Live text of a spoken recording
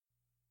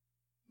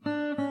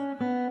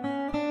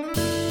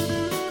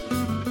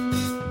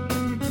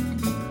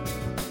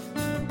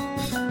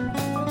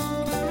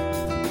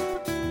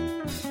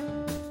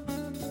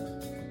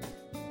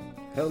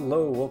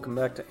Hello, welcome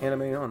back to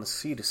Anime on the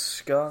Sea to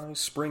Sky.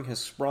 Spring has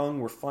sprung.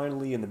 We're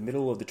finally in the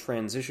middle of the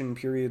transition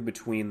period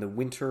between the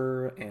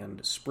winter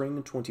and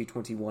spring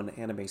 2021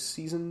 anime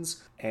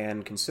seasons.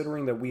 And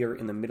considering that we are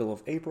in the middle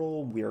of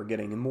April, we are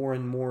getting more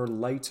and more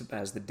light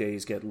as the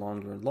days get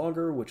longer and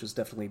longer, which has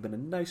definitely been a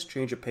nice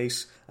change of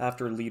pace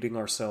after leading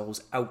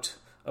ourselves out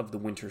of the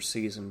winter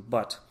season.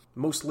 But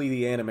mostly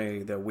the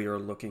anime that we are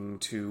looking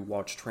to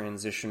watch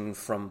transition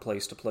from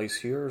place to place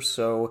here,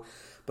 so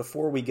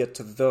before we get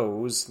to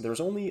those, there's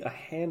only a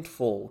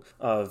handful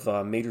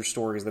of major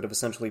stories that have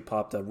essentially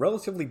popped up.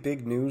 Relatively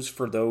big news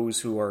for those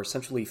who are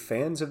essentially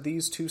fans of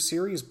these two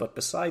series, but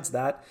besides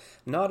that,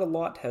 not a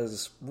lot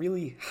has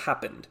really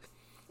happened.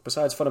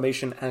 Besides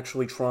Funimation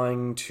actually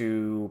trying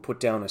to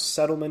put down a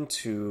settlement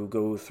to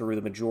go through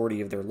the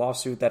majority of their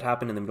lawsuit that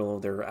happened in the middle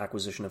of their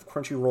acquisition of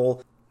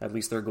Crunchyroll, at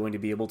least they're going to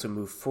be able to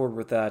move forward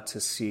with that to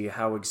see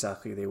how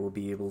exactly they will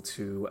be able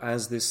to,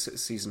 as this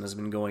season has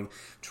been going,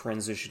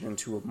 transition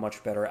into a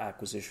much better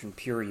acquisition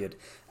period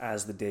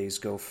as the days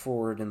go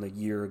forward and the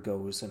year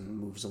goes and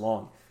moves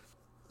along.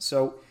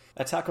 So,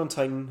 Attack on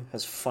Titan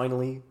has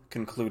finally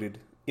concluded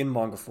in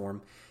manga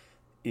form.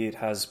 It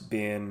has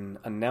been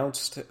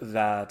announced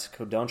that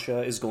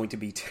Kodansha is going to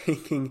be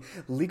taking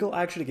legal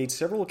action against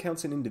several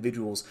accounts and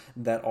individuals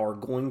that are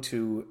going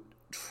to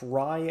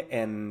try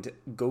and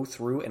go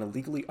through and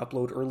illegally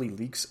upload early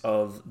leaks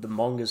of the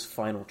manga's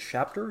final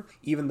chapter,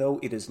 even though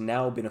it has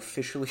now been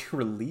officially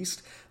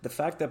released. The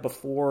fact that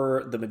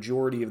before the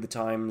majority of the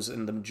times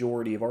and the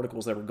majority of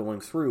articles that were going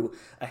through,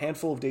 a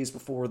handful of days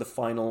before the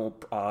final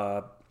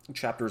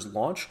chapter's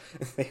launch,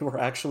 they were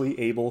actually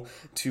able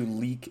to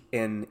leak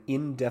an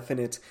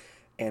indefinite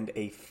and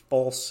a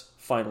false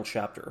final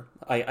chapter.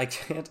 I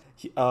can't...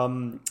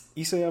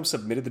 Isayama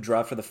submitted the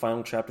draft for the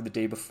final chapter the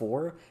day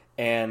before,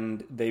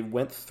 and they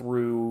went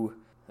through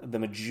the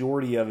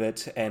majority of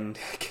it and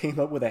came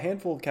up with a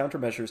handful of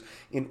countermeasures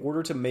in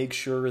order to make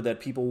sure that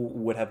people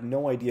would have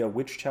no idea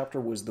which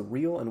chapter was the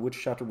real and which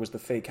chapter was the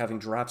fake, having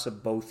drafts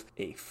of both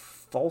a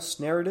false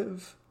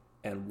narrative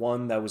and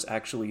one that was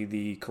actually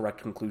the correct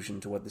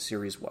conclusion to what the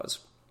series was.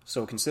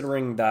 So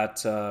considering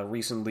that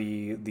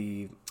recently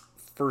the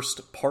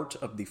first part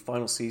of the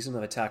final season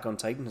of Attack on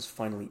Titan has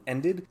finally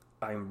ended,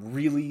 I'm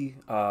really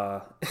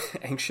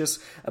anxious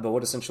about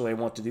what essentially I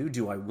want to do.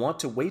 Do I want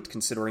to wait,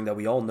 considering that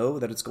we all know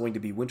that it's going to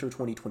be winter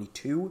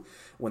 2022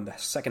 when the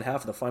second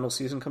half of the final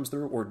season comes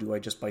through, or do I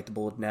just bite the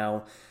bullet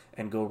now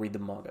and go read the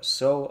manga?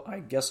 So I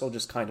guess I'll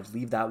just kind of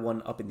leave that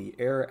one up in the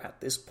air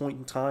at this point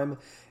in time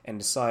and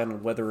decide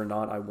on whether or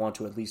not I want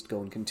to at least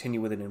go and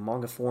continue with it in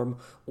manga form,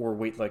 or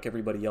wait like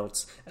everybody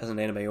else as an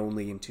anime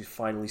only and to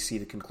finally see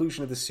the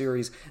conclusion of the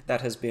series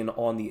that has been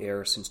on the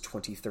air since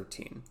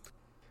 2013.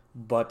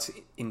 But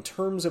in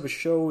terms of a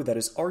show that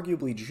is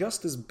arguably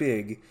just as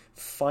big,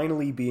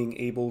 finally being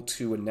able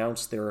to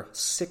announce their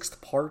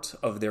sixth part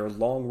of their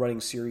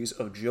long-running series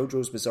of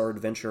JoJo's Bizarre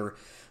Adventure,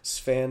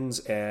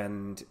 fans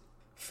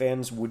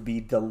would be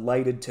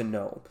delighted to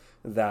know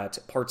that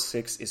Part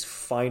 6 is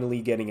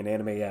finally getting an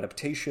anime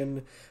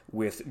adaptation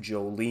with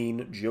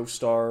Jolene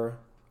Joestar,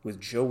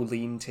 with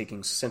Jolene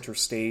taking center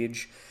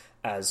stage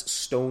as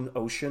Stone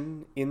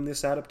Ocean in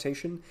this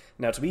adaptation.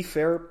 Now, to be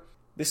fair,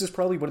 this is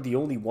probably one of the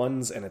only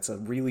ones, and it's a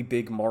really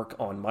big mark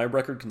on my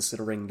record,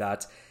 considering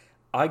that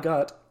I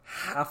got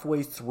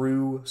halfway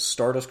through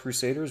Stardust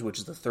Crusaders, which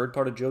is the third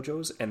part of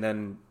JoJo's, and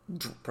then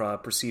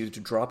proceeded to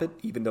drop it,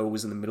 even though it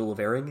was in the middle of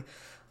airing.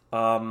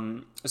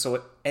 So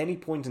at any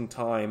point in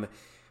time,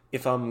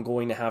 if I'm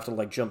going to have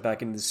to jump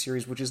back into the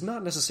series, which is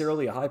not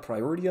necessarily a high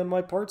priority on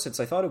my part, since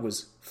I thought it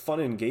was fun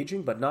and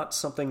engaging, but not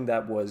something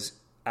that was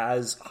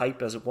as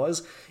hype as it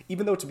was,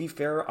 even though, to be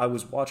fair, I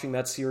was watching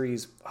that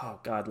series,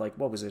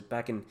 what was it,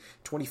 back in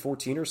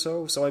 2014 or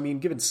so? So, I mean,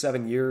 given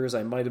 7 years,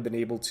 I might have been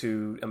able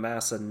to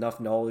amass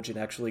enough knowledge and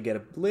actually get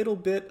a little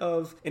bit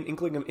of an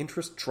inkling of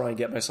interest to try and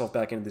get myself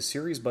back into the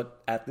series,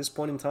 but at this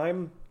point in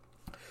time,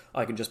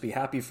 I can just be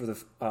happy for the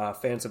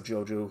fans of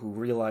JoJo who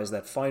realize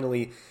that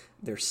finally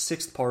their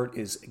sixth part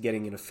is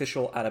getting an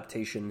official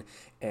adaptation,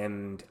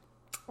 and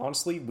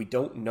honestly, we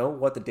don't know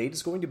what the date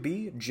is going to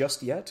be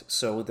just yet,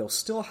 so they'll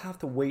still have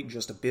to wait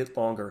just a bit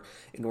longer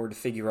in order to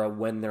figure out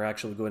when they're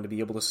actually going to be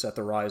able to set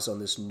their eyes on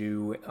this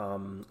new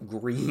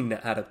green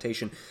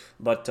adaptation.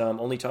 But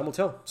only time will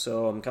tell,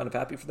 so I'm kind of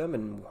happy for them,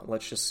 and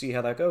let's just see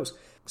how that goes.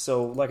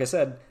 So, like I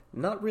said,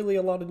 not really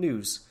a lot of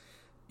news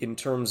in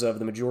terms of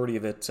the majority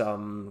of it,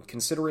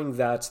 considering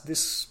that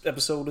this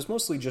episode is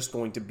mostly just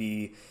going to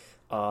be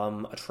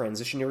a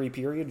transitionary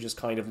period, just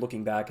kind of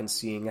looking back and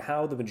seeing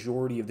how the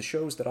majority of the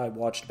shows that I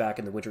watched back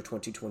in the winter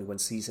 2021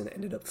 season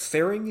ended up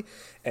faring,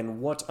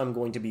 and what I'm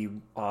going to be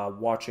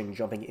watching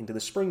jumping into the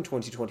spring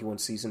 2021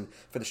 season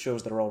for the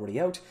shows that are already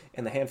out,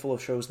 and the handful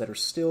of shows that are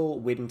still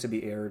waiting to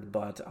be aired,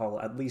 but I'll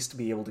at least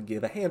be able to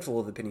give a handful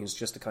of opinions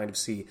just to kind of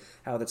see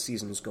how that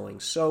season is going.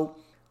 So,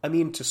 I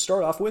mean, to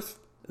start off with,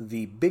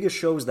 the biggest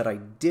shows that I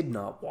did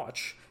not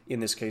watch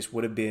in this case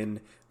would have been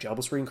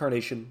Jobless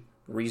Reincarnation,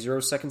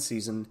 ReZero's second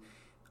season,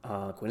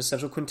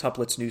 Quintessential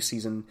Quintuplets new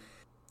season,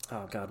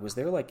 Oh god, was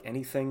there like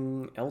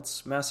anything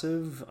else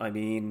massive? I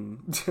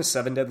mean,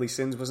 Seven Deadly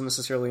Sins wasn't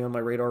necessarily on my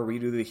radar.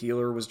 Redo the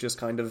Healer was just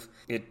kind of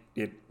it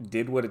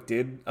did what it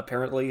did,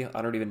 apparently.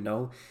 I don't even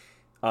know.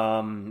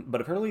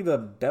 But apparently the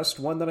best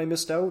one that I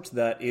missed out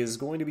that is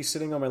going to be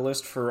sitting on my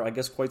list for I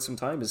guess quite some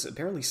time is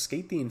apparently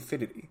Skate the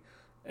Infinity.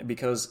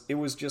 Because it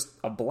was just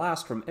a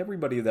blast from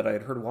everybody that I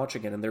had heard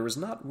watching it, and there was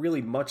not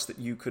really much that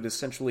you could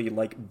essentially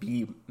like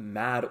be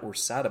mad or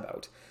sad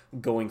about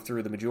going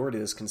through the majority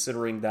of this,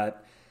 considering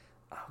that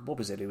what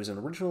was it? It was an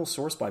original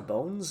source by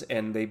Bones,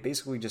 and they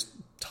basically just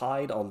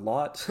tied a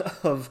lot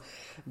of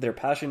their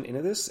passion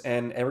into this,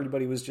 and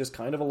everybody was just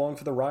kind of along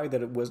for the ride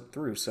that it went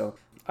through. So,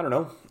 I don't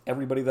know.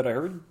 Everybody that I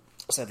heard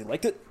said they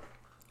liked it,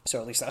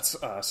 so at least that's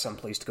some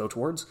place to go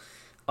towards.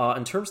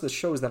 In terms of the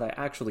shows that I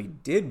actually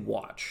did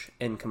watch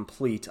and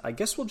complete, I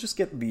guess we'll just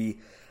get the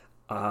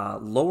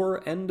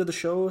lower end of the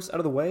shows out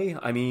of the way.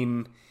 I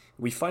mean,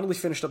 we finally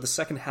finished up the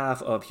second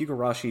half of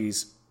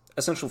Higurashi's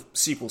essential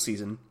sequel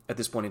season at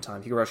this point in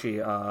time,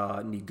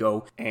 Higurashi ni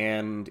Go,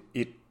 and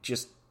it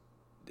just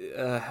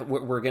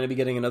we're going to be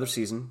getting another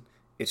season.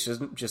 It's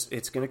just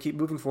it's going to keep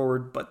moving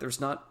forward, but there's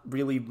not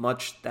really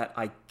much that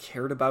I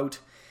cared about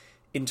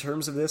in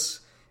terms of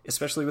this,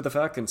 especially with the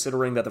fact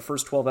considering that the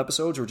first 12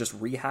 episodes were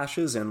just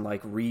rehashes and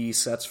like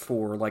resets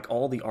for like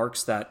all the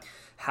arcs that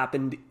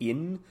happened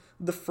in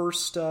the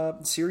first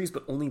series,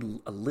 but only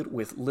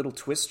with little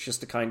twists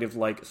just to kind of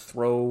like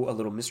throw a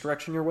little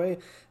misdirection your way.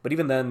 But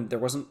even then, there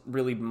wasn't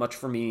really much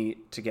for me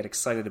to get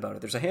excited about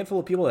it. There's a handful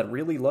of people that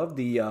really loved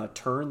the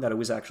turn that it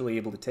was actually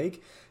able to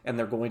take, and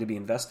they're going to be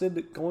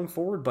invested going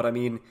forward. But I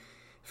mean,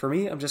 for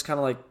me, I'm just kind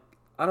of like,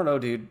 I don't know,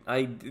 dude.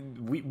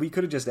 We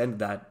could have just ended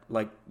that,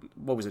 like,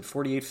 what was it,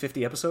 48,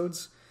 50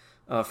 episodes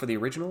for the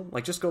original?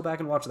 Like, just go back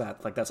and watch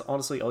that. Like, that's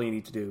honestly all you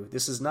need to do.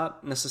 This is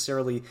not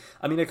necessarily...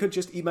 I mean, I could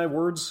just eat my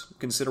words,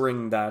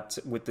 considering that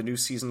with the new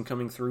season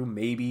coming through,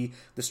 maybe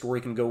the story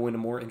can go in a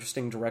more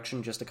interesting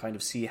direction just to kind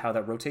of see how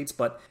that rotates,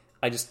 but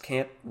I just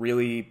can't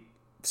really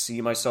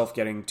see myself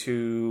getting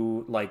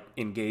too, like,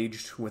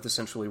 engaged with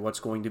essentially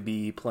what's going to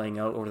be playing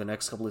out over the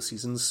next couple of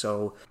seasons,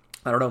 so...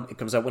 I don't know, it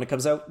comes out when it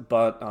comes out,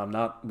 but I'm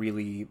not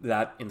really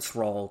that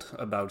enthralled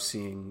about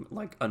seeing,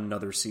 like,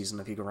 another season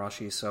of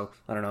Higurashi, so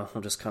I don't know,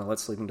 I'll just kind of let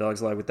sleeping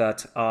dogs lie with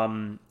that.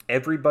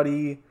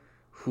 Everybody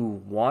who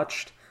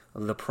watched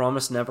The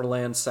Promised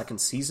Neverland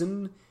second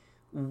season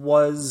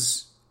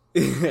was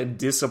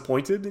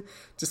disappointed,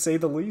 to say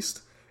the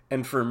least,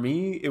 and for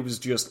me, it was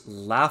just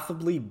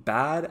laughably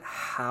bad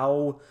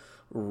how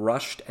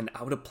rushed and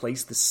out of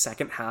place the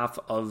second half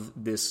of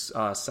this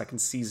second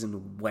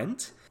season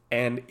went.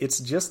 And it's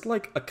just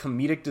like a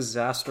comedic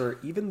disaster,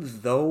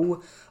 even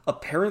though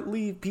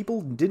apparently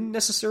people didn't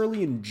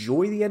necessarily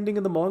enjoy the ending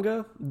of the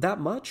manga that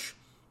much,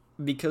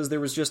 because there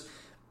was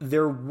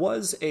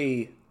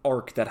a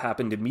arc that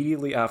happened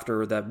immediately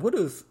after that would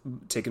have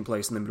taken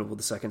place in the middle of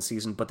the second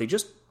season, but they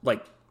just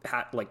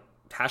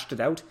hashed it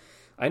out.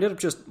 I ended up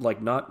just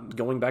like not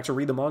going back to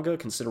read the manga,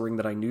 considering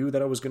that I knew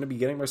that I was going to be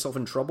getting myself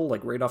in trouble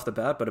like right off the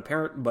bat.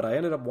 But I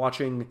ended up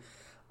watching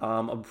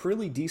a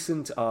really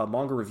decent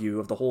manga review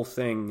of the whole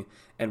thing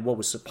and what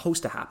was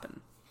supposed to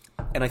happen.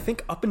 And I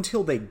think up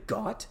until they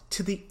got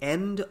to the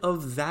end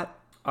of that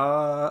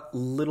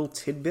little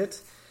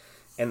tidbit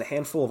and the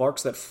handful of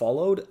arcs that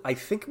followed, I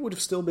think it would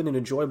have still been an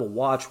enjoyable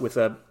watch with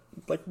a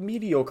like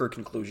mediocre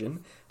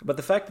conclusion. But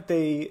the fact that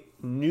they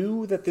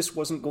knew that this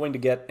wasn't going to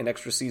get an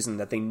extra season,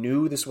 that they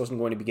knew this wasn't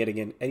going to be getting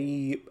in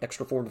any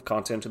extra form of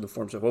content in the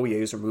forms of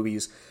OEAs or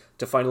movies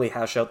to finally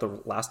hash out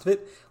the last of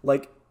it,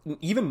 like,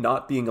 even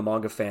not being a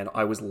manga fan,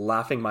 I was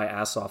laughing my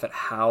ass off at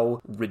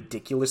how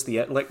ridiculous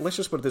let's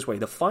just put it this way,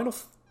 the final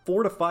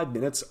 4 to 5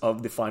 minutes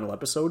of the final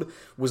episode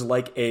was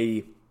like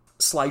a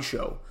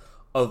slideshow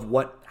of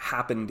what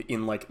happened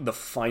in like the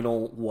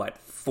final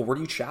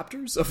 40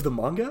 chapters of the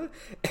manga,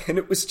 and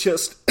it was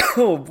just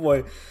oh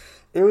boy,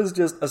 it was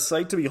just a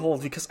sight to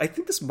behold, because I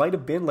think this might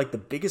have been like the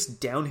biggest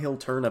downhill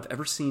turn I've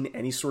ever seen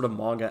any sort of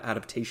manga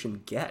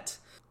adaptation get.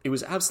 It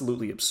was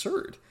absolutely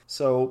absurd.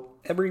 So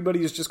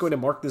everybody is just going to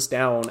mark this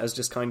down as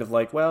just kind of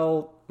like,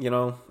 well, I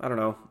don't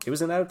know. It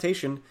was an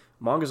adaptation.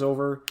 Manga's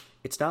over.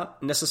 It's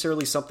not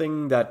necessarily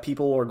something that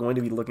people are going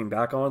to be looking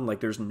back on. Like,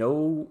 there's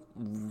no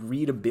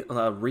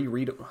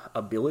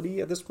rereadability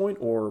at this point,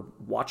 or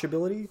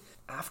watchability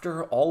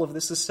after all of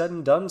this is said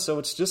and done. So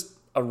it's just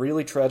a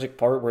really tragic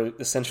part where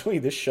essentially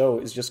this show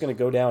is just going to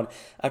go down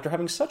after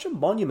having such a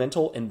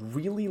monumental and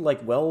really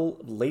like well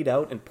laid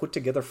out and put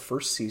together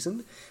first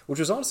season, which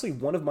was honestly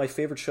one of my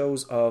favorite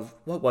shows of,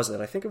 what was it?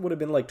 I think it would have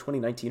been like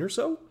 2019 or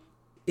so.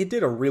 It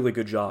did a really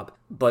good job,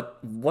 but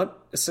what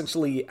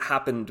essentially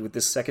happened with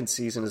this second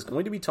season is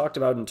going to be talked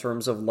about in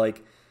terms of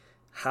like,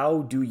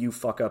 how do you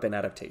fuck up an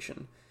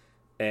adaptation?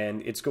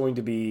 And it's going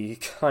to be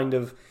kind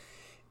of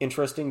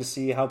interesting to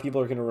see how people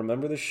are going to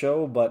remember the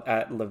show, but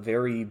at the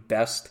very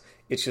best,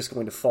 it's just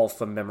going to fall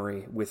from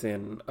memory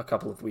within a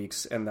couple of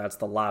weeks, and that's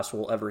the last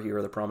we'll ever hear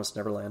of The Promised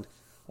Neverland.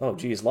 Oh,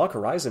 geez, Log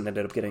Horizon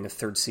ended up getting a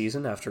third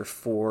season after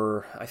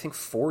 4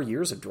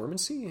 years of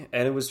dormancy,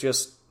 and it was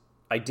just,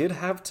 I did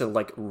have to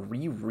like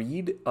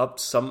reread up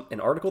an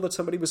article that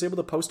somebody was able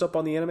to post up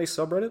on the anime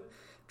subreddit,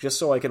 just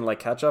so I can like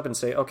catch up and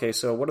say, okay,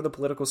 so what are the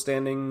political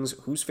standings?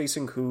 Who's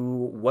facing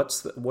who?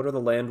 What are the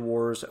land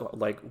wars?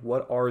 Like,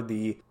 what are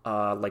the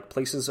like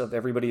places of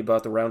everybody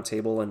about the round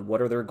table, and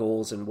what are their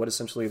goals, and what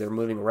essentially they're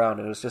moving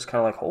around? And it's just kind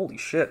of like, holy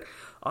shit,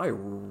 I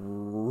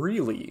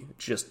really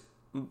just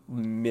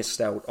missed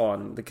out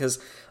on, because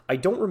I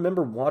don't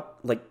remember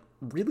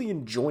really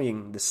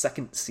enjoying the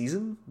second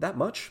season that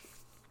much.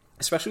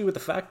 Especially with the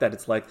fact that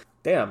it's like,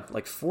 damn,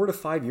 like 4 to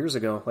 5 years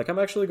ago, like I'm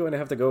actually going to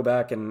have to go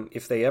back, and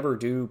if they ever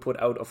do put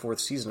out a fourth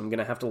season, I'm going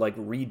to have to like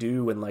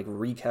redo and like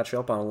re-catch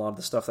up on a lot of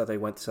the stuff that they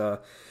went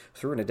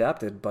through and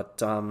adapted.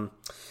 But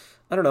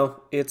I don't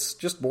know, it's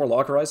just more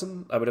Log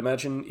Horizon. I would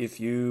imagine if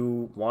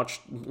you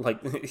watched, like,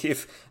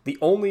 if the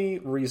only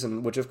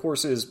reason, which of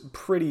course is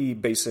pretty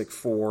basic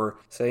for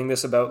saying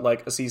this about,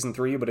 like, a season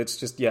 3, but it's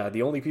just, yeah,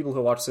 the only people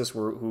who watched this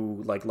were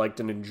who, like, liked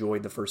and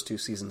enjoyed the first 2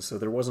 seasons, so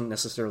there wasn't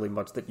necessarily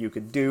much that you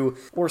could do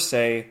or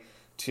say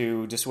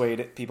to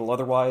dissuade people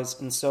otherwise,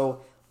 and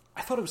so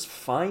I thought it was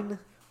fine.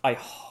 I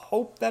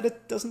hope that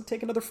it doesn't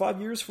take another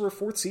 5 years for a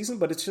 4th season,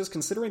 but it's just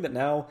considering that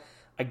now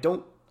I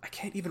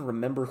can't even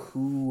remember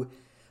who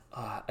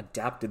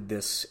adapted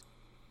this.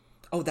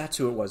 Oh, that's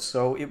who it was.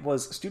 So it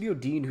was Studio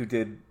Dean who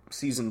did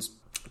seasons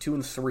 2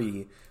 and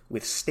 3,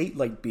 with State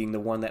Light being the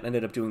one that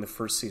ended up doing the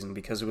first season,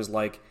 because it was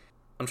like,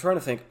 I'm trying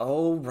to think,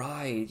 oh,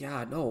 right,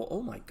 yeah, no,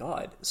 oh my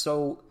god.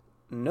 So,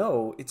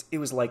 no, it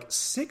was like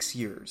 6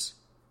 years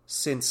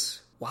since,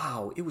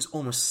 wow, it was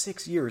almost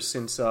 6 years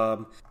since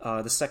the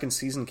second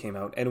season came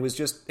out, and it was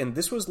just, and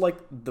this was like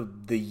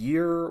the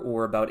year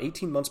or about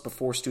 18 months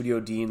before Studio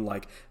Dean,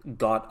 like,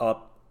 got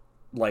up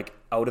like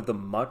out of the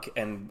muck,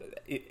 and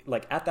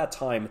like at that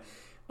time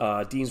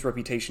Dean's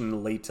reputation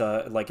in late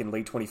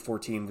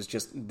 2014 was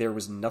just, there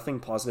was nothing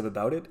positive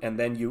about it. And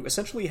then you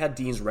essentially had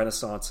Dean's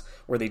renaissance,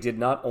 where they did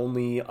not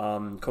only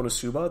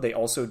Konosuba, they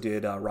also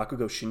did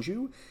Rakugo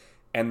Shinju,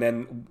 and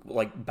then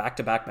like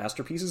back-to-back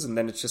masterpieces, and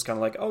then it's just kind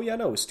of like, oh yeah,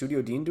 no, is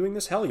Studio Dean doing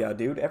this? Hell yeah,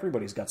 dude,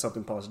 everybody's got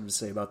something positive to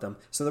say about them.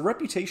 So the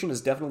reputation has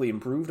definitely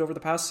improved over the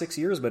past 6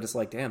 years, but it's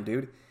like, damn,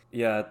 dude,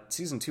 yeah,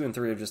 season 2 and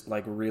 3 are just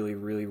like really,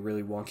 really,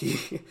 really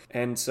wonky.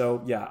 And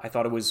so, yeah, I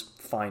thought it was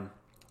fine.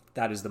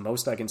 That is the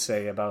most I can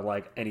say about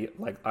like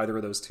either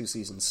of those 2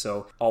 seasons.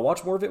 So I'll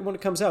watch more of it when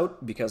it comes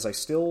out, because I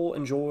still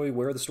enjoy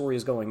where the story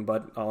is going,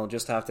 but I'll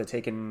just have to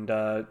take and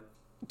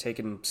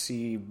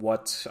see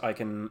what I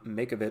can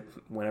make of it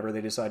whenever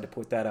they decide to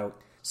put that out.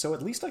 So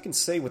at least I can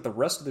say with the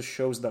rest of the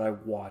shows that I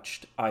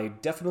watched, I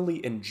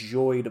definitely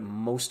enjoyed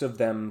most of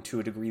them to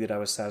a degree that I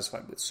was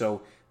satisfied with.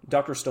 So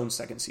Dr. Stone's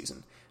second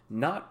season,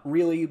 not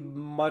really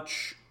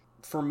much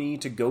for me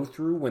to go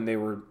through when they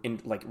were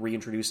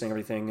reintroducing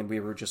everything and we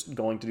were just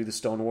going to do the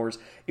Stone Wars.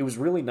 It was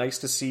really nice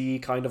to see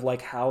kind of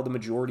like how the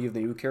majority of the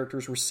new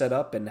characters were set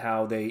up and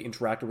how they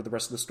interacted with the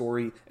rest of the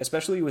story,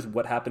 especially with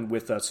what happened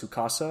with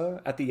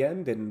Tsukasa at the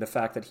end, and the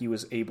fact that he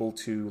was able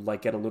to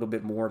like get a little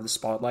bit more of the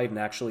spotlight and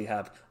actually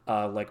have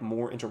like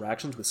more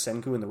interactions with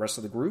Senku and the rest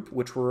of the group,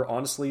 which were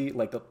honestly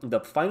like the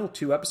final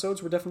 2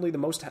 episodes were definitely the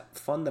most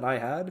fun that I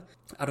had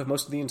out of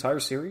most of the entire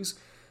series.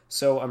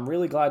 So I'm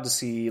really glad to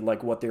see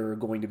like what they're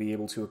going to be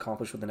able to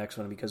accomplish with the next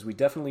one, because we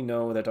definitely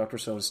know that Dr.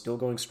 Stone is still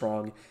going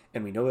strong,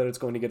 and we know that it's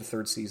going to get a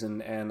 3rd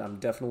season, and I'm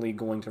definitely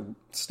going to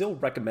still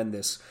recommend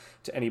this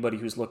to anybody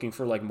who's looking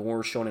for like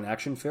more shonen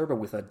action fare, but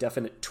with a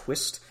definite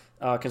twist,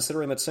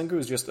 considering that Senku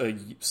is just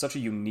such a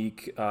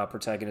unique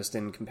protagonist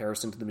in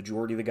comparison to the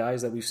majority of the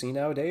guys that we've seen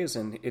nowadays,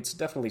 and it's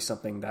definitely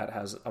something that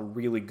has a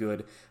really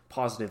good,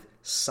 positive,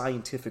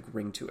 scientific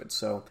ring to it.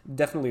 So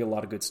definitely a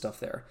lot of good stuff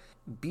there.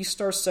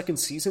 Beastar's second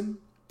season,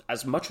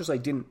 as much as I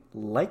didn't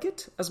like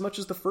it as much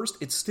as the first,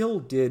 it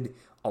still did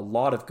a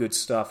lot of good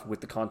stuff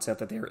with the content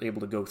that they were able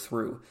to go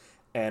through.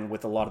 And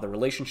with a lot of the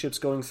relationships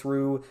going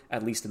through,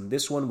 at least in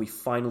this one, we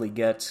finally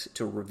get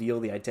to reveal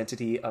the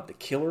identity of the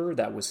killer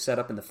that was set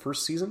up in the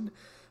first season.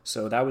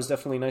 So that was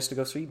definitely nice to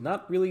go through.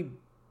 Not really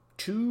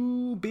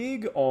too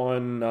big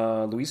on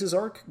Luis's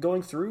arc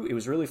going through. It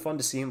was really fun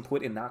to see him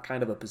put in that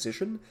kind of a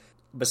position.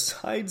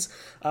 Besides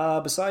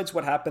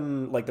what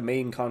happened, like the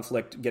main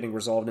conflict getting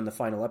resolved in the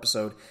final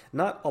episode,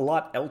 not a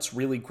lot else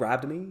really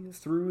grabbed me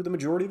through the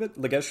majority of it.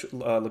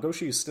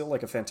 Legoshi is still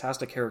like a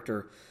fantastic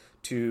character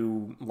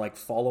to like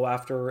follow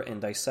after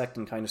and dissect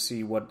and kind of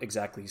see what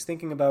exactly he's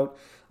thinking about.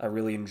 I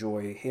really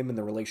enjoy him and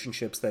the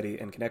relationships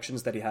and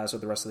connections that he has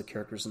with the rest of the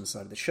characters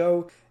inside of the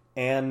show.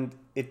 And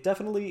it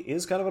definitely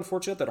is kind of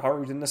unfortunate that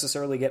Haru didn't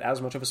necessarily get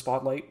as much of a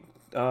spotlight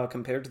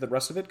compared to the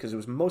rest of it, because it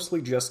was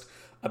mostly just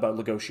about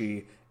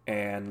Legoshi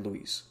and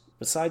Luis.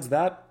 Besides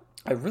that,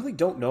 I really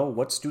don't know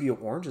what Studio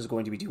Orange is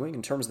going to be doing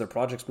in terms of their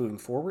projects moving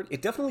forward.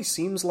 It definitely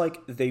seems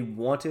like they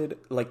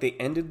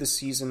ended the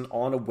season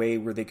on a way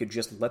where they could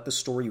just let the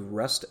story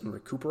rest and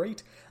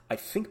recuperate. I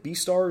think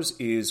Beastars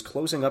is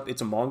closing up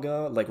its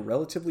manga like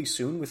relatively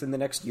soon, within the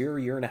next year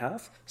and a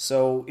half.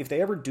 So if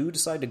they ever do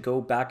decide to go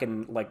back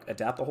and like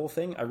adapt the whole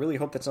thing, I really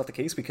hope that's not the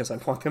case, because I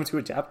want them to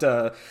adapt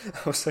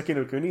Hoseki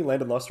no Kuni,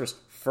 Land of Lost Stars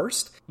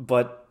first.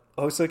 But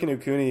Hoseki no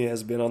Kuni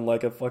has been on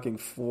like a fucking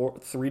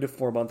 3 to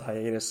 4 month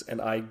hiatus,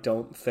 and I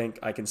don't think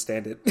I can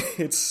stand it.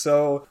 It's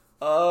so,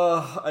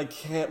 I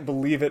can't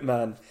believe it,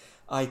 man.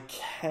 I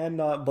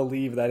cannot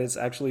believe that it's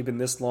actually been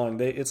this long.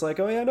 It's like,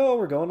 oh yeah, no,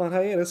 we're going on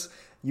hiatus.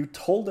 You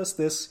told us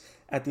this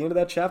at the end of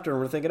that chapter, and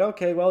we're thinking,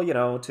 okay, well,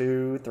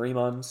 2-3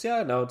 months.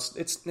 Yeah, no,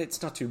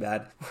 it's not too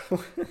bad.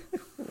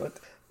 What,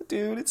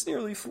 dude? It's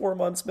nearly 4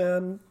 months,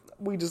 man.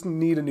 We just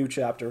need a new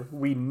chapter.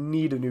 We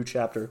need a new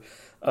chapter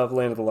of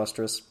Land of the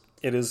Lustrous.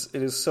 It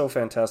is so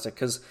fantastic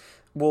because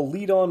we'll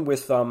lead on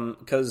with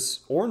because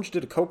Orange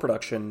did a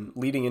co-production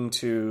leading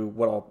into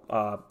what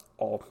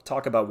I'll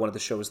talk about one of the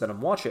shows that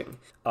I'm watching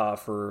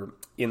for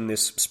in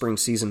this spring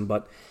season.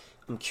 But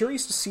I'm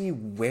curious to see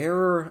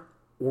where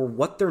or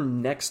what their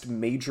next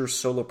major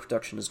solo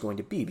production is going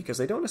to be, because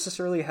they don't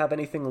necessarily have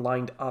anything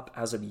lined up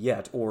as of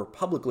yet, or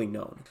publicly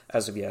known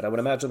as of yet. I would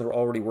imagine they're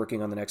already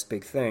working on the next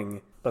big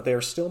thing, but they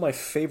are still my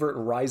favorite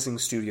rising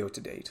studio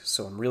to date,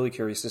 so I'm really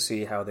curious to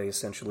see how they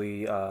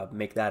essentially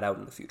make that out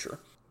in the future.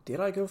 Did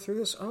I go through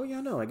this? Oh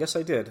yeah, no, I guess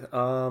I did.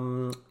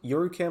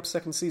 Yoru Camp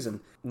second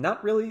season.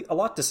 Not really a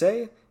lot to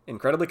say.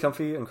 Incredibly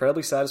comfy,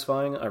 incredibly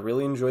satisfying. I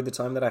really enjoyed the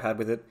time that I had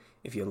with it.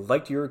 If you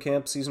liked Yoru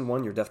Camp Season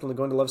 1, you're definitely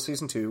going to love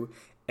Season 2.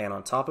 And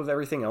on top of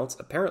everything else,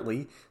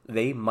 apparently,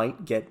 they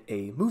might get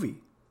a movie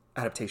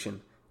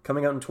adaptation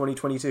coming out in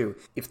 2022.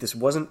 If this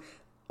wasn't...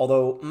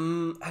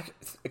 Although,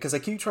 because I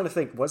keep trying to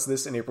think, was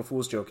this an April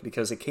Fool's joke?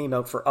 Because it came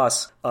out for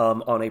us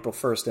on April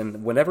 1st,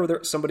 and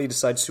whenever somebody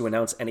decides to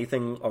announce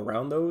anything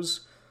around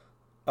those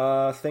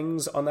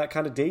things on that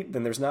kind of date,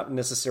 then there's not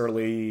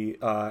necessarily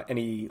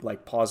any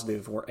like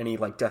positive or any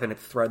like definite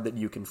thread that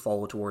you can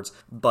follow towards.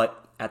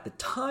 But at the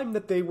time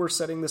that they were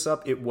setting this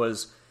up, it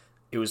was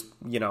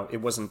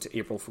it wasn't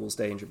April Fool's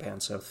Day in Japan.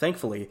 So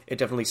thankfully, it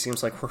definitely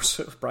seems like we're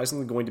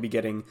surprisingly going to be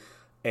getting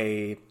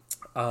a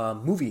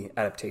movie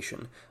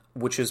adaptation,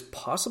 which is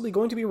possibly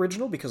going to be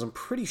original, because I'm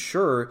pretty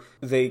sure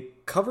they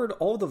covered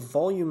all the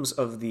volumes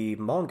of the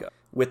manga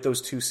with those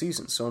 2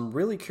 seasons. So I'm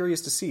really curious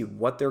to see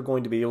what they're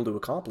going to be able to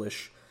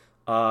accomplish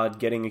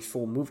getting a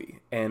full movie.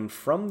 And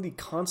from the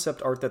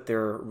concept art that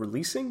they're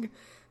releasing,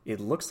 it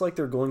looks like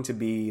they're going to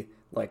be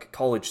like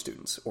college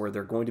students, or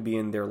they're going to be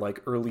in their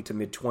like early to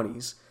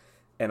mid-20s.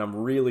 And I'm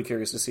really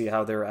curious to see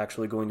how they're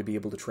actually going to be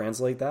able to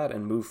translate that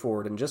and move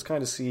forward and just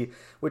kind of see,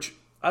 which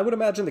I would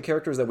imagine the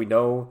characters that we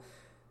know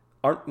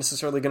aren't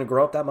necessarily going to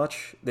grow up that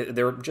much.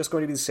 They're just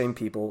going to be the same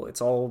people.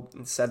 It's all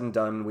said and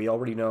done. We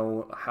already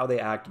know how they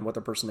act and what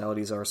their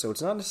personalities are, so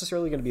it's not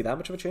necessarily going to be that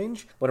much of a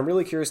change. But I'm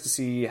really curious to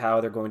see how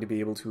they're going to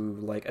be able to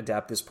like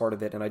adapt this part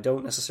of it, and I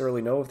don't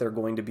necessarily know if they're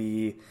going to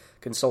be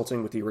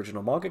consulting with the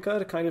original mangaka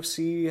to kind of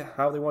see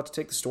how they want to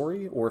take the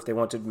story, or if they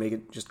want to make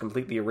it just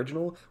completely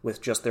original with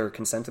just their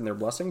consent and their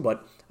blessing,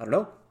 but I don't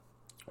know.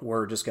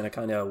 We're just going to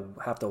kind of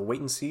have to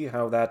wait and see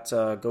how that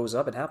goes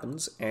up and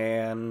happens,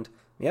 and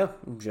yeah,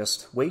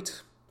 just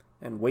wait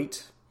and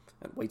wait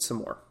and wait some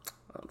more,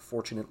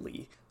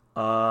 unfortunately.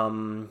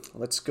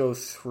 Let's go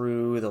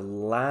through the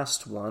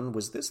last one.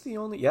 Was this the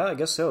only... Yeah, I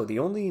guess so. The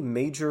only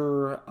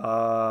major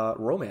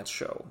romance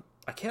show.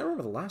 I can't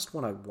remember the last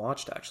one I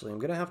watched, actually. I'm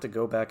going to have to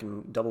go back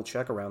and double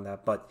check around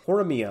that. But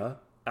Horimiya,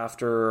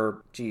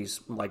 after,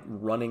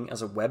 running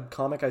as a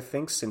webcomic, I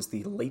think, since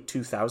the late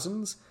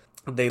 2000s,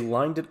 they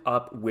lined it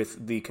up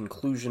with the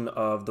conclusion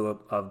of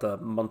the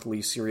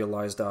monthly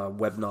serialized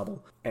web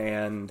novel,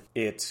 and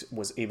it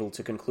was able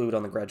to conclude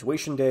on the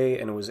graduation day,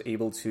 and it was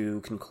able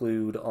to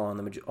conclude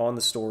on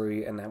the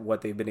story and what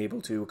they've been able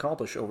to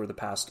accomplish over the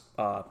past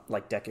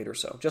decade or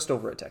so, just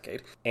over a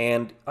decade.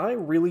 And I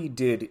really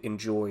did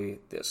enjoy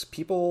this.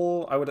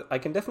 I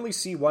can definitely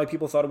see why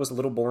people thought it was a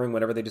little boring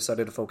whenever they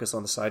decided to focus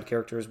on the side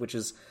characters, which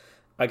is...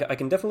 I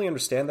can definitely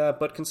understand that,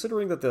 but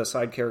considering that the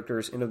side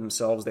characters in of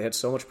themselves, they had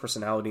so much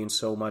personality and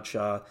so much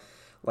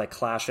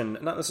clash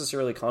and not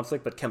necessarily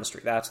conflict, but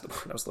chemistry. That's the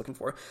word I was looking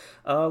for.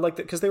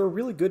 Because they were a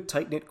really good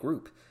tight-knit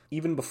group.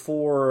 Even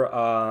before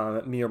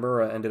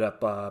Miyamura ended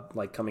up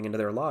coming into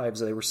their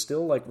lives, they were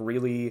still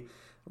really,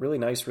 really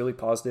nice, really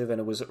positive, and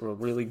it was a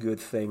really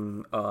good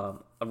thing, a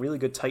really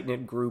good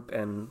tight-knit group,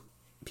 and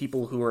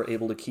people who are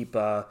able to keep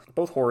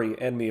both Hori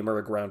and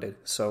Miyamura grounded.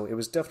 So it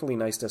was definitely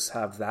nice to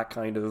have that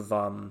kind of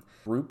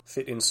group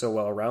fit in so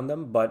well around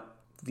them. But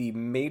the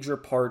major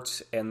part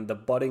and the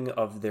budding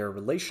of their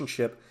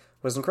relationship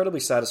was incredibly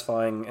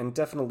satisfying and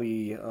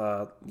definitely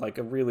a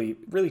really,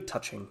 really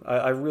touching.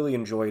 I really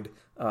enjoyed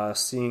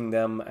seeing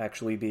them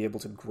actually be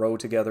able to grow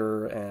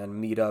together and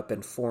meet up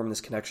and form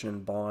this connection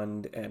and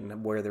bond,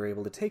 and where they're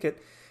able to take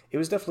it. It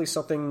was definitely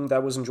something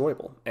that was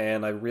enjoyable,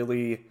 and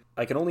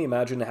I can only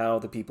imagine how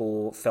the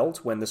people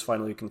felt when this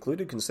finally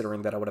concluded,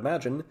 considering that I would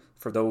imagine,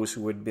 for those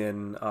who had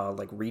been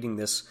reading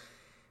this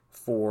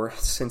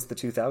since the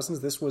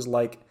 2000s, this was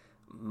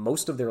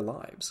most of their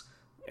lives.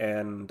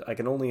 And I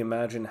can only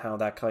imagine how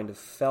that kind of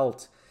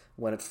felt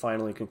when it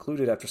finally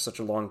concluded after such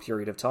a long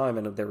period of time,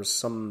 and there was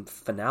some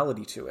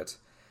finality to it.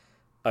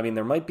 I mean,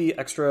 there might be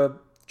extra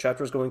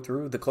chapters going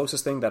through. The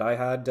closest thing that I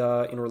had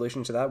in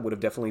relation to that would have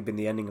definitely been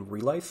the ending of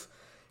Relife,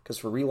 Because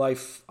for Real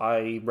Life,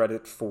 I read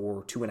it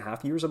for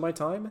 2.5 years of my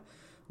time,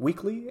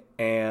 weekly,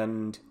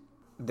 and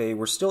they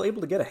were still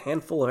able to get a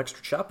handful of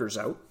extra chapters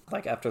out,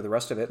 like after the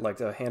rest of it, like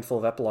a handful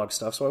of epilogue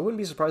stuff, so I wouldn't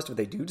be surprised if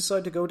they do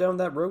decide to go down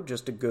that road,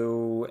 just to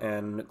go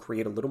and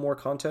create a little more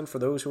content for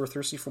those who are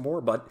thirsty for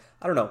more, but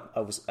I don't know,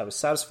 I was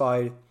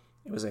satisfied.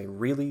 It was a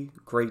really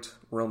great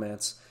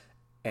romance,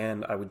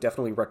 and I would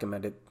definitely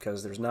recommend it,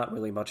 because there's not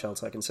really much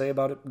else I can say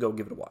about it. Go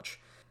give it a watch.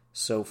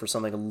 So for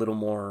something a little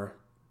more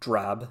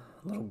drab,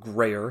 a little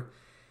grayer,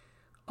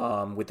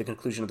 with the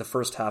conclusion of the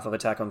first half of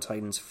Attack on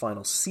Titan's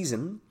final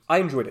season, I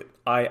enjoyed it.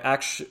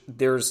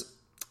 There's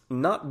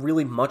not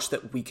really much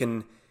that we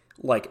can,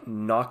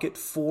 knock it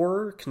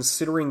for,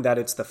 considering that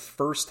it's the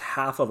first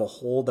half of a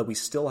whole that we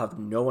still have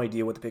no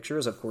idea what the picture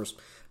is. Of course,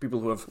 people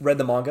who have read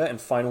the manga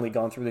and finally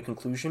gone through the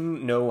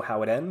conclusion know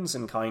how it ends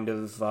and kind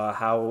of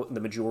how the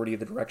majority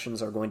of the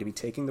directions are going to be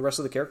taking the rest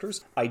of the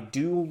characters. I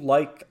do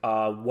like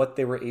what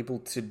they were able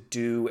to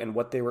do and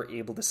what they were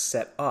able to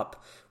set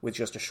up with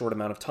just a short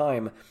amount of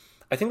time.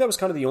 I think that was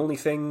kind of the only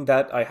thing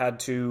that I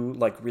had to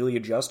really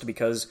adjust,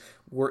 because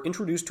we're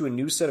introduced to a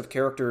new set of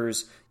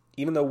characters,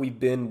 even though we've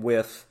been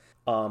with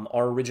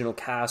our original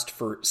cast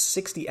for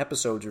 60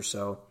 episodes or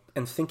so,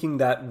 and thinking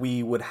that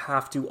we would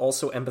have to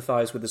also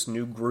empathize with this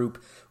new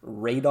group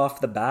right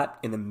off the bat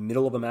in the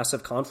middle of a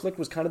massive conflict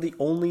was kind of the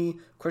only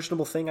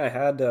questionable thing I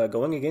had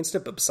going against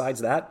it. But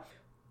besides that,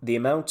 the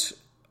amount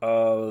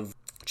of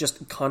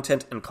just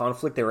content and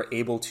conflict they were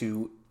able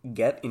to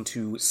get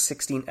into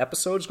 16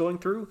 episodes going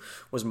through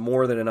was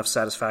more than enough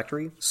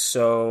satisfactory.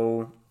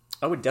 So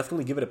I would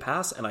definitely give it a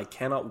pass, and I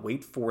cannot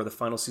wait for the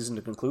final season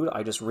to conclude.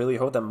 I just really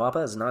hope that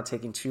MAPPA is not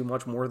taking too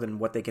much more than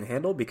what they can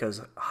handle,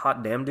 because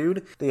hot damn,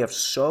 dude, they have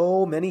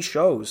so many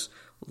shows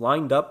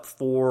lined up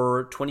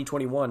for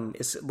 2021.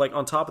 It's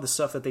on top of the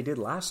stuff that they did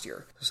last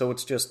year. So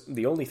it's just,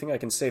 the only thing I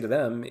can say to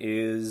them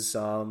is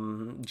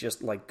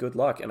just good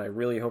luck, and I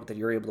really hope that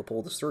you're able to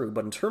pull this through.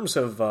 But in terms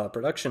of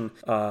production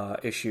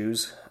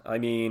issues, I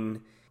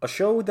mean, a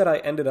show that I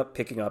ended up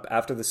picking up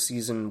after the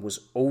season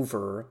was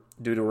over,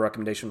 due to a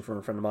recommendation from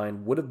a friend of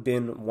mine, would have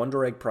been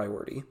Wonder Egg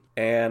Priority.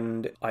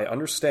 And I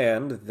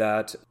understand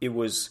that it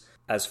was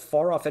as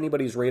far off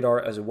anybody's radar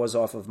as it was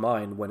off of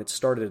mine when it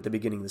started at the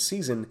beginning of the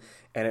season,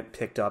 and it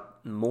picked up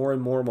more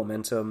and more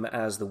momentum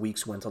as the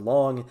weeks went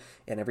along,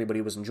 and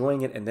everybody was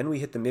enjoying it. And then we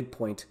hit the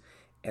midpoint,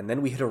 and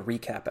then we hit a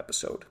recap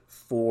episode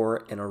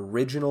for an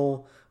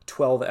original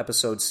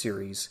 12-episode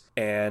series,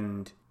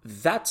 and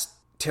that's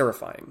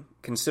terrifying,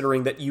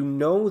 considering that you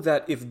know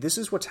that if this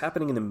is what's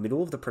happening in the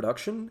middle of the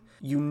production,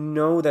 you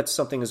know that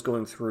something is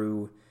going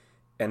through,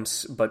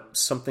 but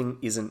something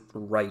isn't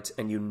right,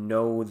 and you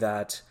know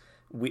that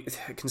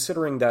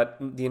considering that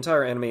the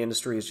entire anime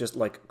industry is just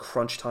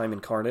crunch time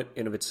incarnate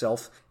in of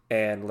itself,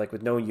 and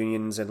with no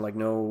unions and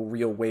no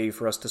real way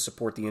for us to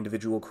support the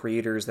individual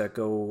creators that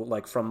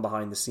go from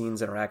behind the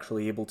scenes and are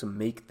actually able to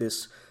make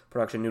this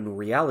production into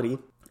reality,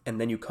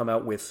 and then you come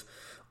out with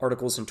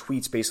articles and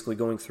tweets basically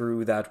going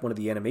through that one of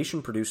the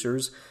animation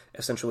producers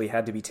essentially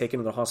had to be taken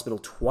to the hospital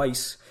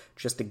twice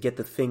just to get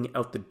the thing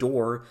out the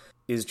door,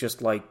 is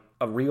just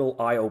a real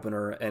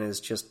eye-opener, and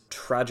is just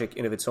tragic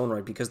in of its own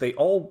right, because they're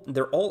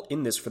all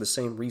in this for the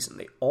same reason.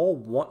 They all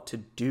want to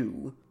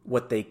do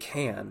what they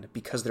can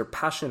because they're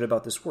passionate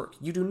about this work.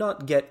 You do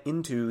not get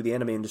into the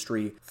anime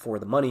industry for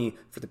the money,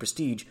 for the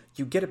prestige.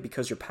 You get it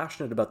because you're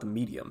passionate about the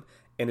medium.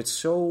 And it's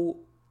so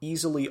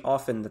easily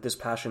often that this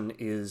passion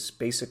is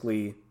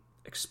basically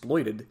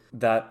exploited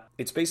that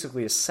it's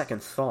basically a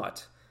second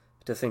thought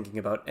to thinking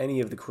about any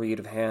of the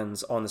creative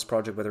hands on this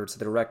project, whether it's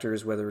the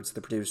directors, whether it's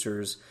the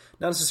producers.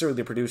 Not necessarily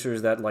the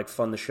producers that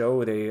fund the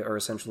show. They are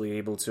essentially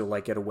able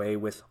to get away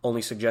with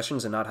only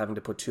suggestions and not having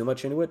to put too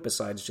much into it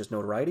besides just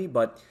notoriety,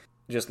 but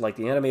just the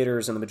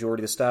animators and the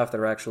majority of the staff that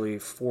are actually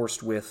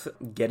forced with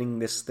getting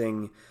this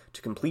thing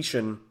to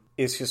completion.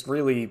 It's just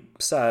really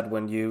sad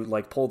when you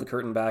pull the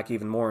curtain back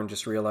even more and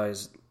just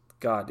realize,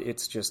 God,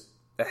 it's just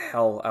a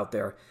hell out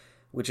there.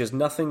 Which is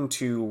nothing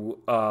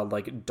to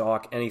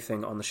dock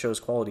anything on the show's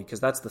quality,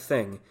 because that's the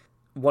thing.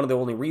 One of the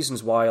only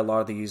reasons why a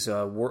lot of these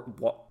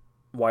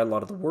why a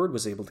lot of the word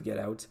was able to get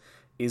out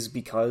is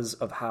because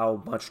of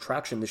how much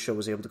traction the show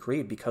was able to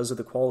create, because of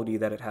the quality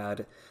that it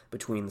had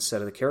between the set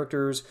of the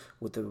characters,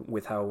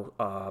 with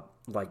how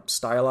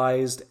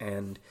stylized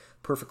and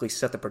perfectly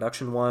set the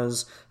production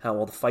was, how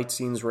all the fight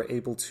scenes were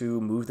able to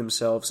move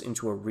themselves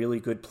into a really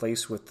good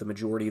place with the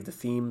majority of the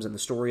themes and the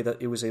story that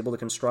it was able to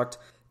construct.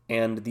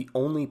 And the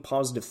only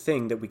positive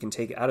thing that we can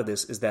take out of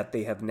this is that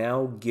they have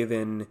now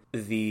given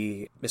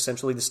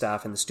essentially the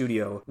staff in the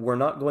studio, we're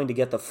not going to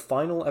get the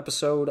final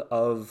episode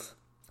of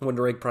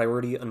Wonder Egg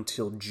Priority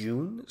until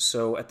June.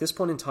 So at this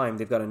point in time,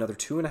 they've got another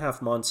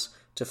 2.5 months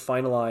to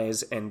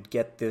finalize and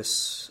get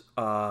this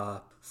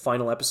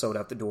final episode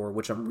out the door,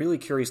 which I'm really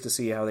curious to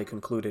see how they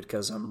concluded,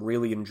 because I'm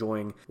really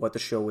enjoying what the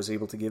show was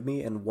able to give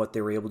me and what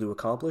they were able to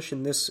accomplish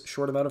in this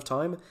short amount of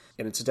time.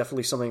 And it's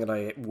definitely something that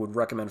I would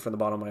recommend from the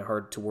bottom of my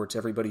heart towards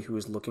everybody who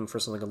is looking for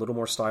something a little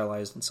more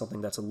stylized and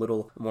something that's a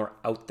little more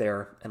out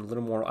there and a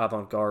little more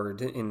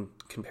avant-garde in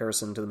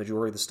comparison to the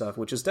majority of the stuff,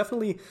 which is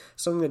definitely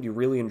something that you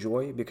really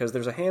enjoy, because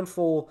there's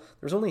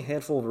only a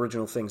handful of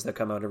original things that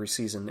come out every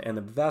season, and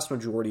the vast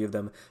majority of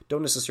them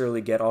don't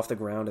necessarily get off the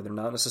ground, and they're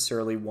not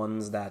necessarily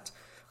ones that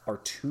are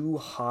too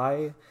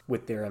high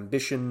with their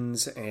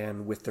ambitions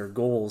and with their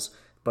goals.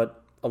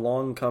 But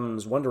along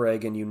comes Wonder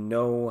Egg, and you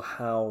know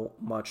how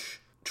much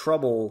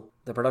trouble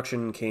the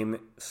production came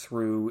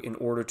through in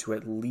order to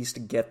at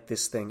least get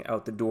this thing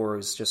out the door.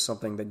 Is just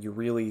something that you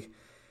really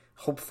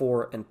hope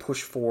for and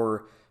push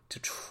for, to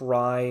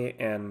try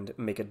and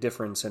make a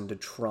difference and to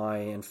try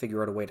and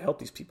figure out a way to help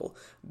these people.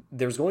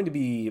 There's going to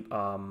be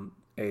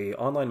a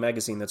online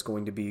magazine that's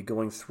going to be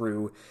going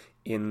through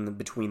in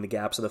between the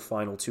gaps of the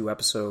final 2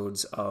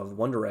 episodes of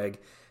Wonder Egg,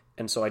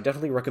 and so I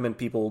definitely recommend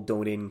people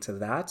donating to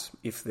that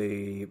if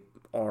they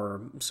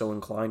are so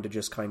inclined to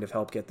just kind of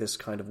help get this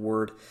kind of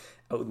word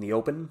out in the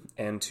open,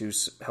 and to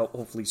help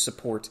hopefully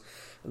support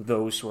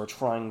those who are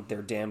trying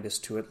their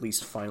damnedest to at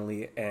least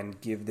finally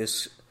and give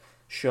this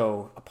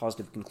show a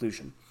positive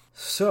conclusion.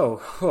 So,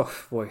 oh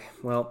boy,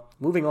 well,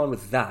 moving on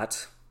with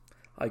that,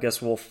 I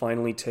guess we'll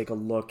finally take a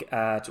look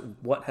at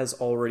what has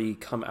already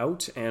come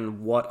out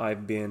and what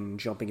I've been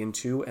jumping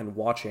into and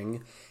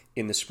watching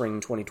in the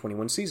spring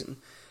 2021 season.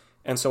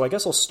 And so I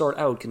guess I'll start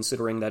out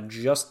considering that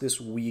just this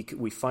week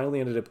we finally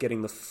ended up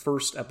getting the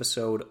first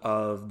episode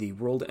of the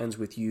World Ends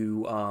With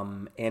You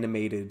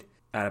animated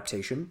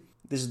adaptation.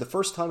 This is the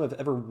first time I've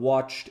ever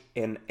watched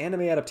an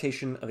anime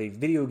adaptation of a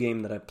video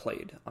game that I've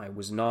played.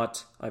 I've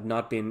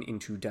not been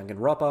into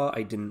Danganronpa.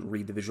 I didn't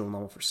read the visual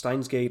novel for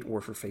Steins Gate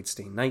or for Fate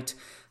Stay Night.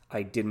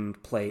 I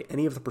didn't play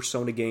any of the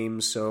Persona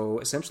games, so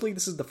essentially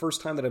this is the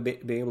first time that I've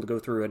been able to go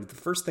through, and the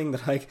first thing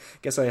that I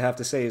guess I have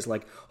to say is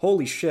like,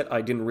 holy shit, I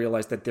didn't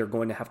realize that they're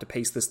going to have to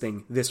pace this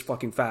thing this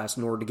fucking fast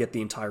in order to get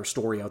the entire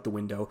story out the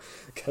window,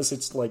 because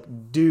it's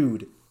like,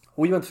 dude,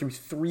 we went through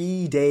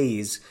 3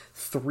 days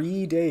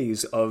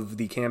of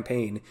the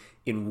campaign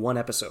in one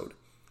episode.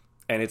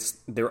 And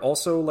they're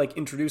also like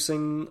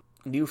introducing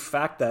new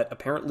fact that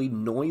apparently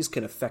noise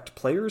can affect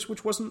players,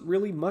 which wasn't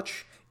really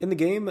much in the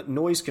game.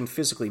 Noise can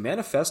physically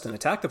manifest and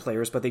attack the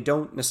players, but they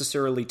don't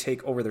necessarily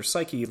take over their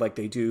psyche like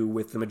they do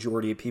with the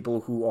majority of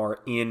people who are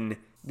in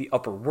the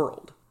upper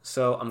world.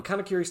 So I'm kind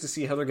of curious to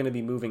see how they're going to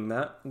be moving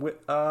that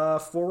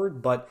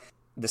forward, but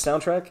the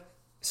soundtrack,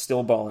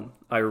 still ballin'.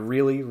 I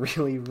really,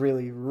 really,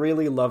 really,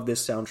 really love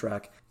this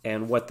soundtrack,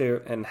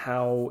 and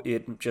how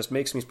it just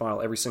makes me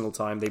smile every single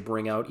time they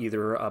bring out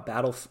either a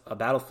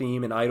battle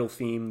theme, an idle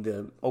theme,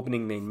 the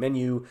opening main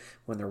menu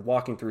when they're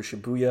walking through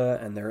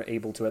Shibuya, and they're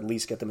able to at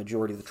least get the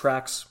majority of the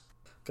tracks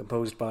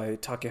composed by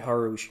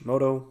Takeharu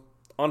Ishimoto.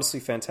 Honestly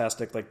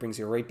fantastic, like brings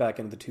you right back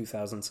into the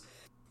 2000s.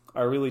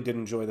 I really did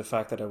enjoy the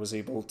fact that I was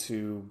able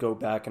to go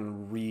back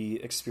and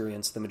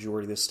re-experience the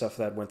majority of this stuff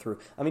that I went through.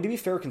 I mean, to be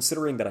fair,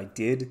 considering that I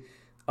did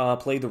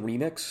play the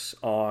remix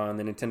on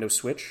the Nintendo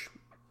Switch,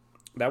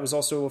 that was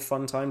also a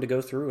fun time to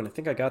go through, and I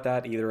think I got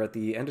that either at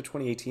the end of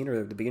 2018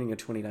 or the beginning of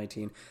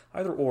 2019.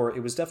 Either or,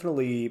 it was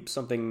definitely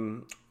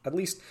something, at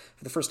least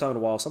for the first time in a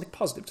while, something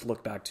positive to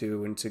look back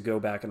to and to go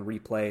back and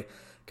replay,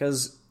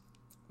 because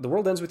The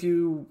World Ends With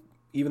You,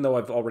 even though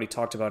I've already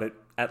talked about it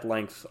at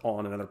length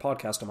on another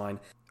podcast of mine,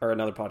 or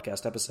another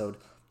podcast episode,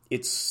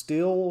 it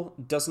still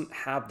doesn't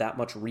have that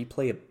much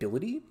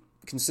replayability,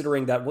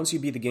 considering that once you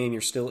beat the game,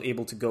 you're still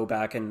able to go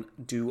back and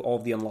do all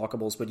of the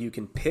unlockables, but you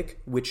can pick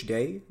which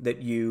day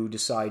that you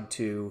decide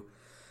to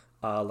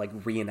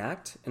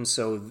reenact. And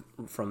so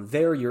from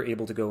there, you're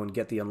able to go and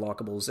get the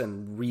unlockables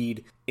and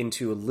read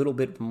into a little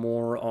bit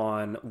more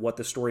on what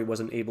the story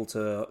wasn't able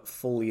to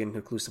fully and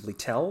conclusively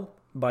tell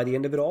by the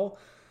end of it all.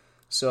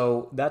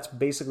 So that's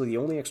basically the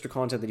only extra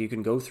content that you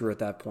can go through at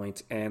that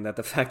point, and that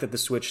the fact that the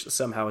Switch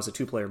somehow has a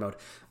 2-player mode,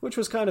 which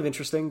was kind of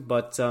interesting,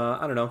 but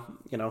I don't know,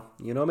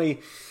 you know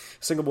me,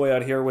 single boy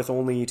out here with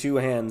only 2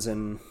 hands,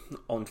 and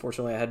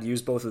unfortunately I had to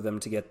use both of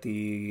them to get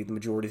the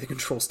majority of the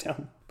controls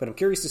down. But I'm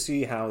curious to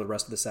see how the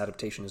rest of this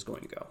adaptation is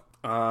going to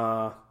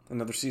go.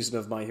 Another season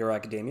of My Hero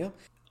Academia.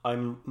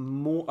 I'm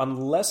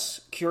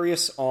less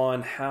curious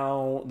on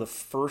how the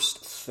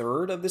first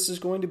third of this is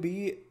going to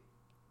be,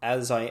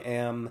 as I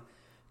am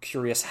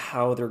curious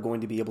how they're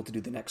going to be able to do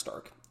the next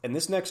arc. And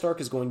this next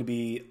arc is going to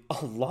be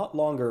a lot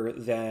longer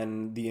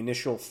than the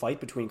initial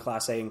fight between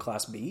Class A and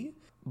Class B,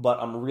 but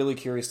I'm really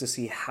curious to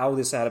see how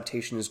this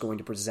adaptation is going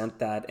to present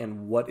that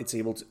and what it's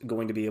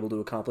going to be able to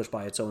accomplish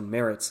by its own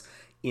merits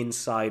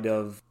inside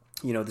of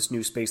this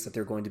new space that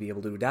they're going to be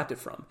able to adapt it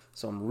from.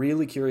 So I'm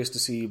really curious to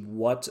see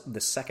what the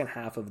second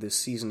half of this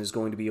season is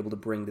going to be able to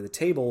bring to the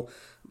table.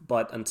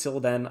 But until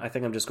then, I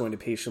think I'm just going to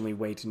patiently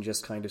wait and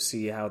just kind of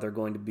see how they're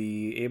going to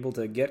be able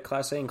to get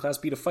Class A and Class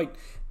B to fight.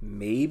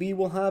 Maybe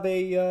we'll have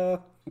a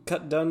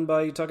cut done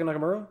by Taka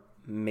Nakamura.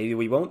 Maybe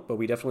we won't, but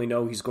we definitely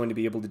know he's going to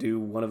be able to do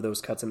one of those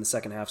cuts in the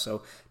second half,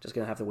 so just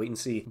going to have to wait and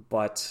see.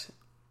 But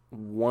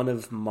one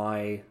of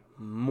my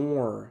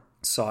more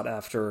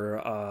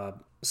sought-after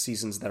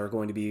seasons that are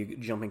going to be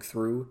jumping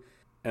through,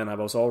 and I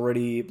was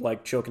already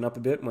choking up a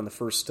bit when the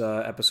first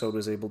episode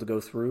was able to go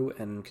through,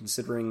 and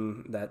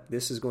considering that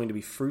this is going to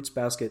be Fruits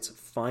Basket's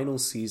final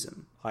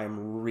season,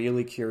 I'm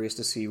really curious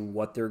to see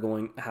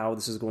how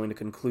this is going to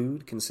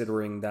conclude,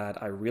 considering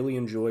that I really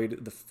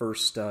enjoyed the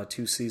first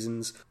 2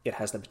 seasons. It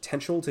has the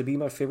potential to be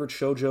my favorite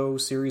shoujo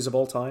series of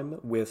all time,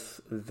 with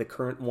the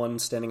current one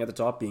standing at the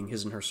top being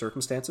His and Her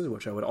Circumstances,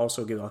 which I would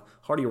also give a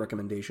hearty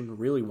recommendation.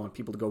 Really want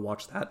people to go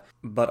watch that.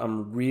 But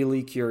I'm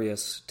really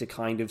curious to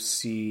kind of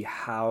see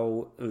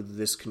how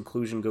this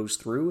conclusion goes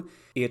through.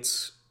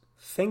 It's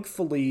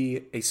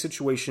thankfully a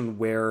situation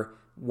where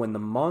when the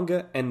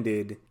manga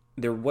ended,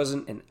 there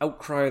wasn't an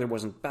outcry, there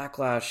wasn't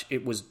backlash,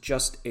 it was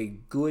just a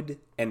good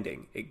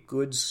ending, a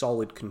good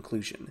solid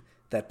conclusion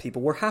that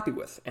people were happy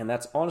with. And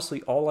that's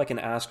honestly all I can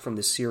ask from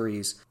this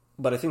series.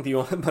 But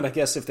I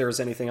guess if there's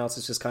anything else,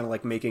 it's just kind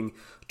of making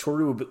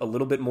Toru a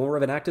little bit more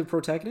of an active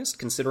protagonist,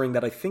 considering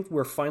that I think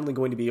we're finally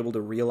going to be able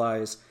to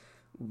realize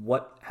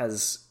what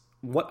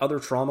other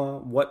trauma,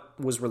 what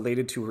was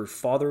related to her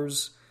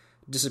father's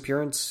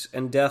disappearance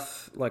and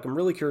death. I'm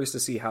really curious to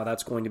see how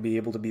that's going to be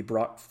able to be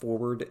brought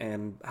forward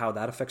and how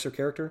that affects her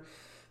character.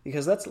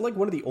 Because that's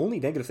one of the only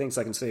negative things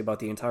I can say about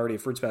the entirety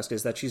of Fruits Basket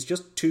is that she's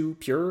just too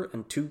pure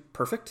and too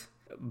perfect.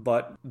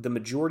 But the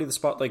majority of the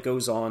spotlight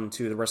goes on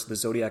to the rest of the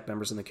Zodiac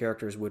members and the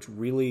characters, which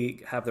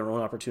really have their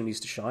own opportunities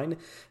to shine. And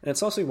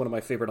it's also one of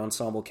my favorite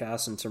ensemble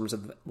casts in terms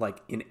of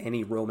in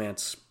any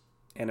romance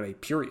anime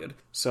period.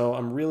 So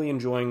I'm really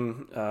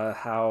enjoying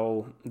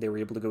how they were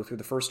able to go through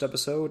the first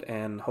episode,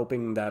 and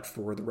hoping that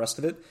for the rest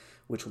of it,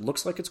 which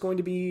looks like it's going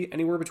to be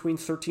anywhere between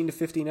 13 to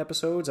 15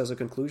 episodes as a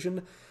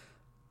conclusion,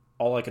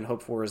 all I can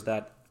hope for is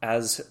that,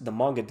 as the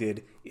manga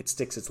did, it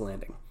sticks its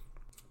landing.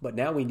 But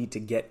now we need to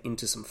get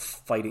into some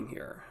fighting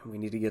here. We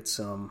need to get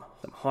some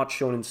hot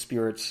shonen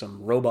spirits,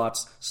 some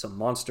robots, some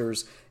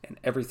monsters, and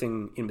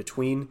everything in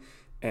between.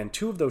 And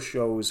 2 of those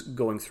shows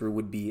going through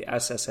would be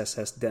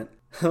SSSS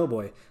oh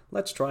boy,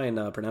 let's try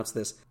and pronounce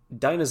this.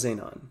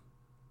 Dynazenon.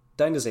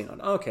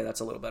 Okay, that's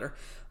a little better.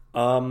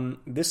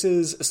 This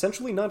is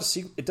essentially not a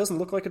sequel. It doesn't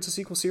look like it's a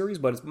sequel series,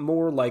 but it's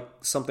more like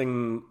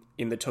something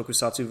in the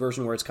tokusatsu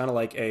version where it's kind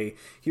of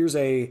here's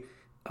a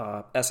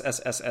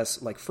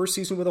SSSS first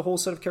season with a whole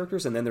set of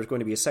characters, and then there's going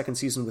to be a second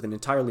season with an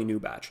entirely new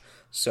batch.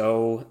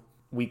 So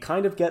we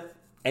kind of get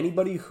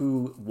anybody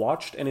who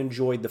watched and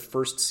enjoyed the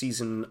first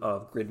season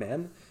of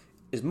Gridman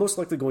is most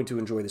likely going to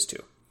enjoy this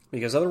too.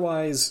 Because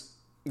otherwise,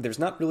 there's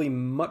not really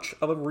much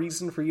of a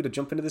reason for you to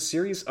jump into this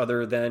series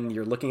other than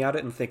you're looking at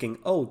it and thinking,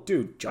 oh,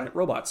 dude, giant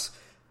robots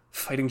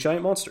fighting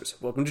giant monsters.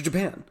 Welcome to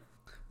Japan.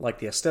 I like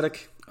the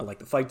aesthetic. I like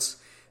the fights.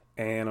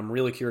 And I'm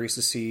really curious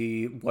to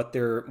see what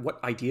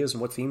ideas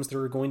and what themes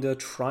they're going to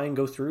try and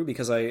go through,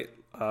 because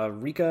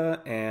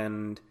Rika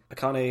and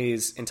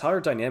Akane's entire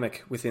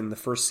dynamic within the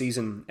first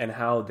season and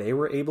how they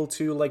were able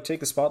to take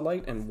the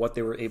spotlight and what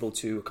they were able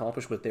to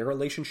accomplish with their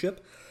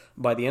relationship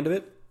by the end of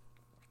it,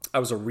 I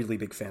was a really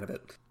big fan of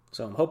it.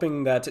 So I'm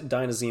hoping that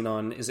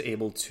Dynazenon is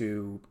able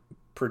to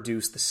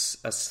produce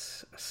a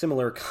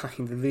similar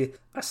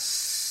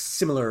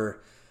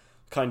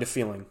kind of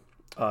feeling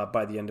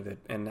by the end of it,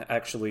 and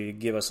actually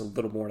give us a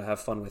little more to have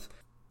fun with.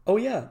 Oh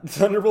yeah,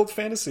 Thunderbolt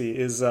Fantasy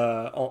is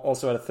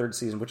also at a 3rd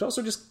season, which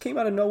also just came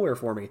out of nowhere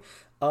for me.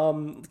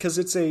 Because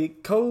it's a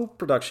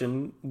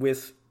co-production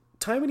with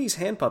Taiwanese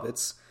hand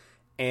puppets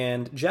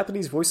and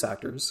Japanese voice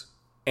actors,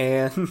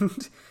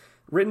 and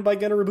written by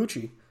Gen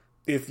Urobuchi.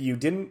 If you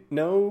didn't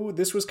know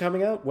this was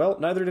coming out, well,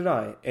 neither did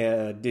I.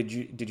 Did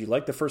you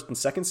like the first and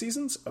second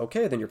seasons?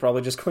 Okay, then you're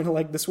probably just going to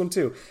like this one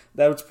too.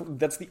 That's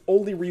the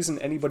only reason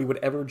anybody would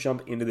ever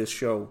jump into this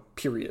show,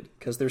 period.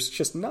 Because there's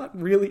just not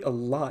really a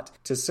lot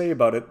to say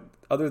about it,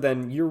 other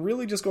than you're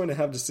really just going to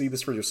have to see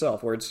this for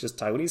yourself, where it's just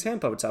Taiwanese hand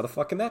puppets. How the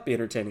fuck can that be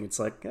entertaining? It's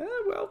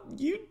well,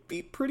 you'd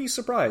be pretty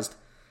surprised.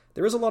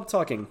 There is a lot of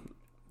talking,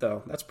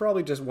 though. That's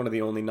probably just one of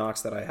the only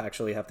knocks that I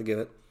actually have to give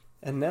it.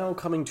 And now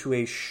coming to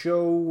a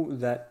show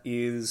that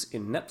is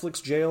in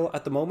Netflix jail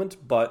at the moment,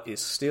 but is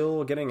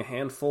still getting a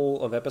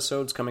handful of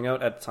episodes coming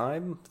out at a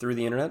time through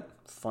the internet,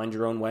 find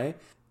your own way,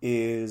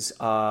 is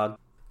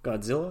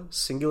Godzilla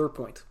Singular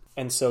Point.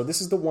 And so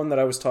this is the one that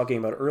I was talking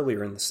about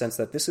earlier, in the sense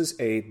that this is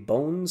a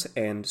Bones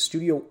and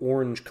Studio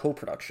Orange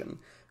co-production,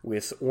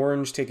 with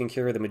Orange taking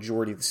care of the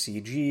majority of the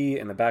CG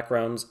and the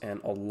backgrounds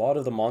and a lot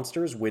of the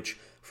monsters, which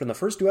from the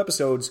first 2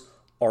 episodes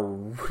are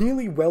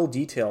really well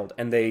detailed,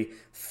 and they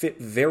fit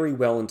very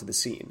well into the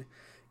scene.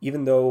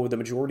 Even though the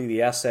majority of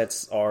the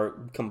assets are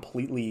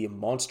completely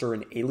monster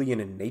and alien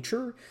in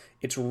nature,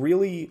 it's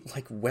really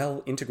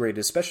well integrated,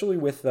 especially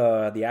with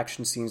the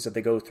action scenes that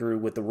they go through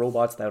with the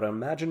robots that I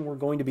imagine we're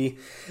going to be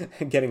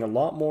getting a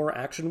lot more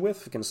action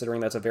with,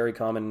 considering that's a very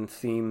common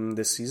theme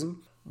this season.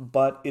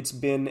 But it's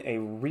been a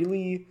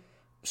really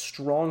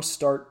strong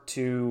start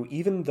to,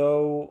 even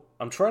though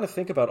I'm trying to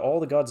think about all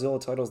the Godzilla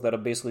titles that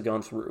have basically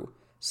gone through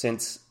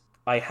since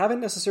I haven't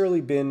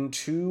necessarily been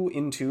too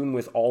in tune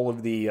with all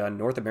of the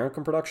North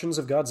American productions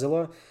of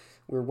Godzilla.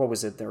 Where, what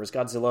was it? There was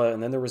Godzilla,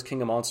 and then there was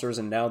King of Monsters,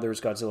 and now there's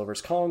Godzilla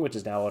vs. Kong, which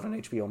is now out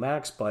on HBO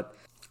Max. But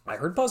I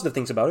heard positive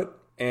things about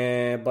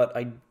it, but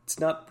it's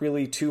not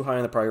really too high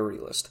on the priority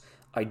list.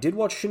 I did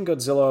watch Shin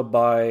Godzilla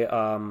by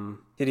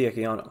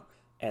Hideaki Anno,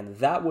 and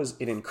that was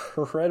an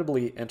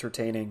incredibly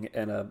entertaining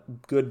and a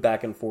good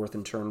back and forth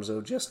in terms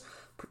of just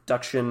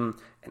production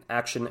and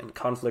action and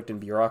conflict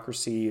and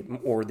bureaucracy,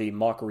 or the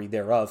mockery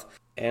thereof.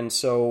 And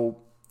so,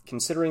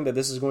 considering that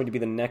this is going to be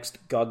the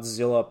next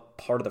Godzilla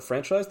part of the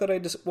franchise that I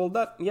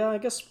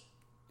guess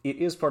it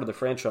is part of the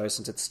franchise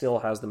since it still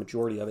has the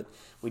majority of it.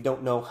 We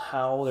don't know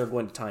how they're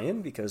going to tie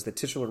in because the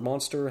titular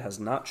monster has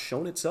not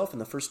shown itself in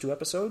the first 2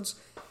 episodes.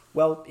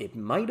 Well, it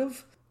might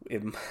have.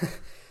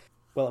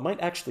 Well, it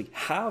might actually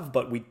have,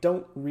 but we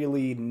don't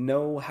really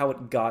know how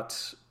it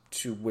got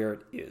to where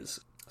it is.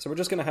 So we're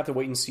just going to have to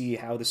wait and see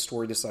how this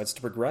story decides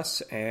to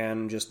progress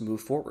and just move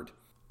forward.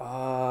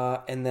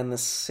 And then the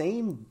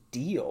same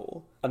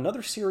deal,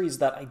 another series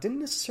that I didn't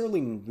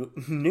necessarily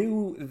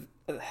knew,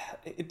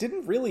 it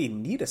didn't really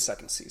need a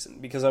second season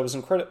because I was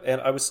incredible, and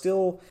I was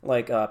still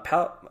like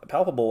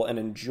palpable and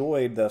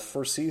enjoyed the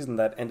first season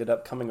that ended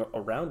up coming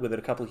around with it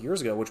a couple of years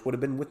ago, which would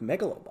have been with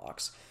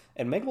Megalobox.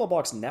 And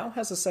Megalobox now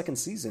has a second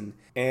season,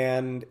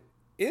 and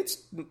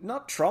it's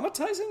not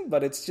traumatizing,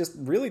 but it's just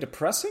really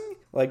depressing.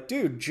 Like,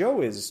 dude,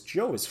 Joe is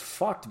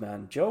fucked,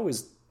 man. Joe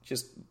is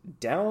just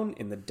down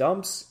in the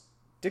dumps,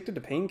 addicted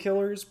to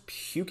painkillers,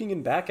 puking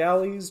in back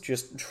alleys,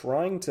 just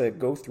trying to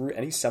go through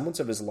any semblance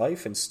of his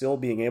life and still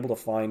being able to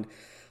find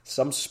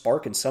some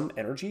spark and some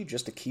energy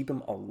just to keep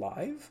him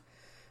alive.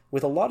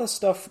 With a lot of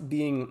stuff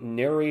being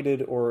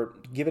narrated or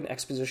given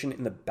exposition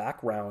in the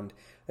background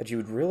that you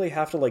would really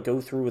have to like go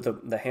through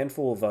with the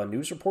handful of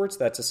news reports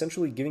that's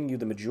essentially giving you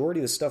the majority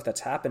of the stuff that's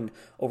happened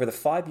over the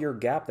 5-year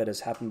gap that has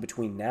happened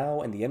between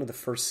now and the end of the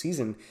first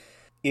season.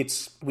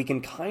 We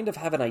can kind of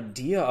have an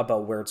idea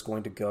about where it's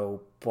going to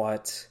go,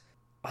 but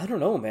I don't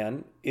know,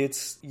 man.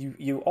 It's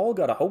you all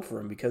gotta hope for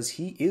him because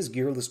he is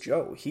Gearless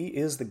Joe. He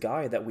is the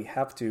guy that we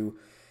have to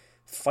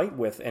fight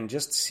with, and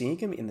just seeing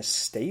him in the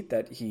state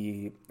that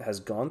he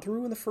has gone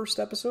through in the first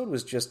episode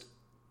was just,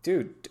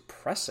 dude,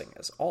 depressing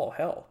as all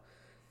hell.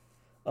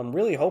 I'm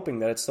really hoping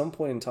that at some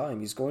point in time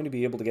he's going to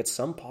be able to get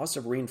some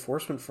positive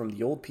reinforcement from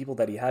the old people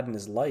that he had in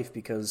his life,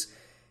 because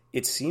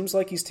it seems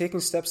like he's taking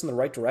steps in the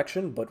right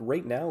direction, but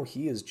right now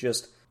he is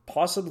just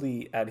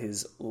possibly at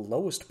his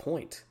lowest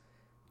point.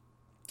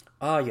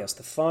 Yes,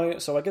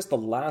 so I guess the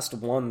last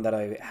one that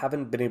I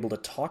haven't been able to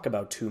talk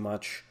about too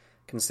much,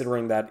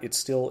 considering that it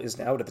still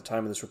isn't out at the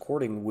time of this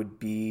recording, would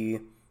be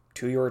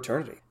To Your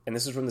Eternity. And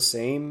this is from the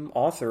same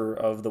author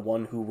of the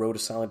one who wrote A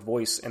Silent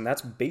Voice, and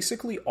that's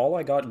basically all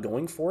I got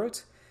going for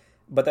it,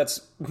 but that's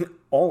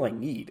all I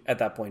need at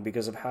that point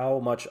because of how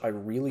much I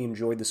really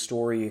enjoyed the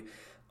story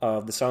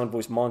of the Silent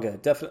Voice manga.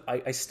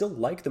 Definitely, I still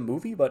like the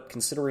movie, but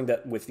considering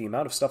that with the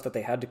amount of stuff that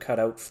they had to cut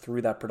out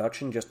through that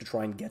production just to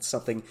try and get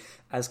something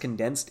as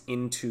condensed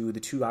into the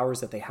 2 hours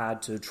that they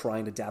had to try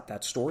and adapt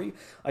that story,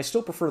 I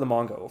still prefer the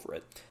manga over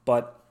it.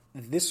 But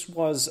this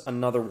was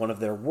another one of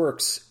their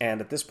works,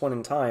 and at this point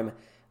in time,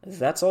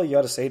 that's all you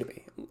gotta say to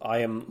me. I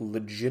am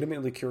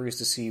legitimately curious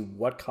to see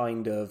what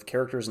kind of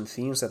characters and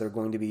themes that they're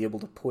going to be able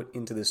to put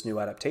into this new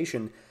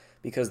adaptation,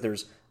 because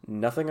there's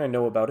nothing I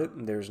know about it,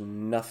 there's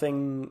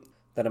nothing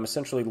that I'm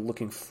essentially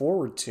looking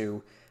forward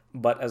to,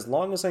 but as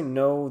long as I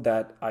know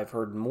that I've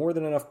heard more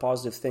than enough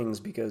positive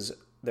things, because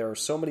there are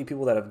so many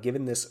people that have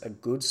given this a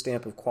good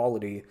stamp of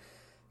quality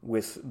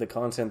with the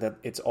content that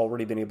it's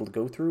already been able to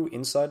go through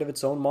inside of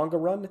its own manga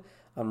run,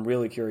 I'm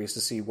really curious to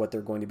see what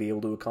they're going to be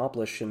able to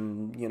accomplish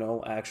and,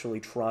 actually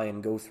try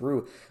and go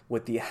through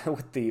with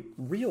the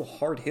real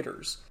hard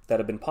hitters that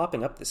have been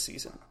popping up this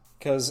season.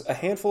 Because a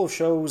handful of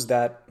shows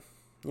that,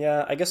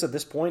 I guess at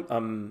this point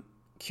I'm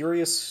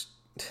curious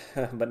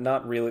but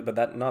not really,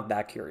 not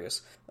that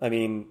curious. I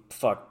mean,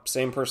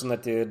 same person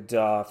that did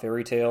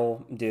Fairy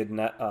Tail did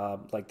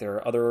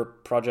their other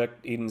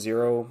project, Eden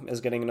Zero,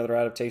 is getting another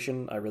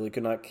adaptation. I really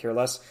could not care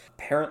less.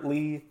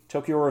 Apparently,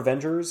 Tokyo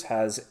Revengers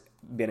has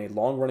been a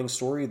long-running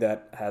story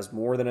that has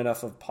more than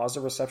enough of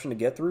positive reception to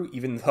get through,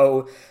 even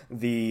though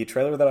the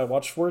trailer that I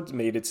watched for it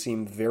made it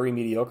seem very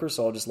mediocre,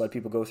 so I'll just let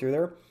people go through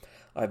there.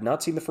 I've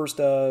not seen the first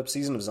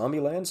season of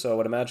Zombieland, so I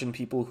would imagine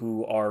people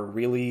who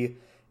really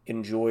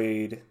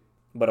enjoyed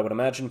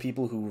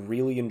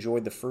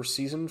the first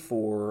season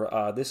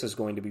for this is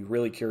going to be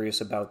really curious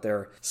about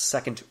their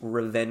second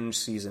revenge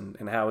season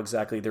and how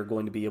exactly they're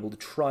going to be able to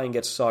try and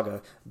get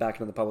Saga back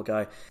into the public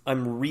eye.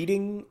 I'm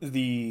reading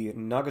the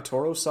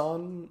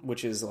Nagatoro-san,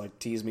 which is like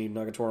Tease Me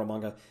Nagatoro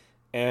manga,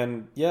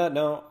 and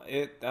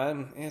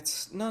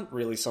it's not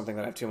really something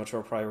that I have too much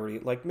of a priority.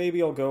 Like,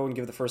 maybe I'll go and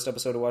give the first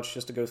episode a watch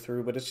just to go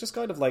through, but it's just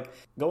kind of like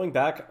going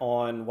back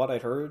on what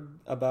I'd heard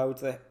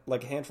about a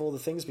handful of the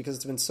things, because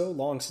it's been so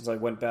long since I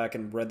went back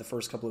and read the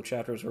first couple of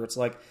chapters, where it's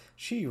like,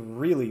 she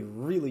really,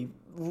 really,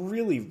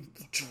 really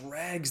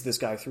drags this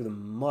guy through the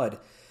mud.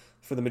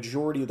 for the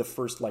majority of the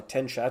first,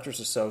 10 chapters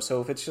or so.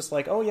 So if it's just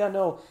like, oh yeah,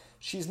 no,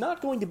 she's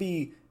not going to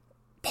be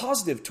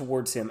positive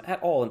towards him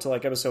at all until,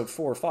 episode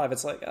 4 or 5,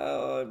 it's like,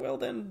 well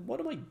then,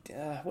 what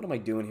am I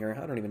doing here?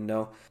 I don't even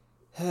know.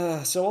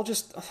 So I'll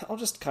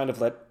just kind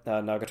of let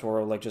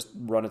Nagatoro, just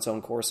run its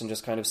own course and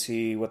just kind of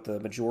see what the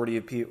majority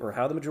of people, or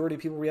how the majority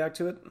of people react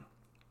to it.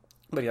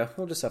 But yeah,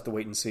 we'll just have to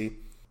wait and see.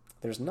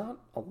 There's not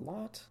a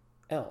lot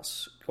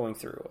else going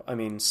through. I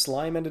mean,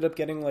 Slime ended up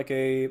getting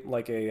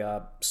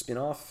a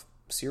spin-off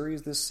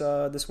series this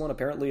one.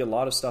 Apparently a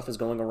lot of stuff is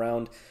going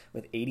around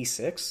with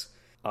 86.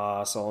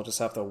 So I'll just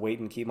have to wait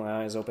and keep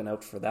my eyes open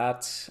out for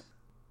that.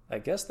 I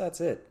guess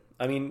that's it.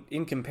 I mean,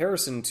 in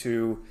comparison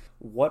to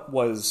what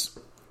was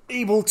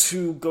able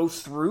to go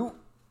through,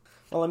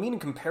 in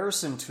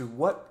comparison to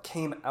what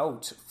came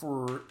out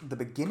for the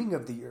beginning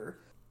of the year,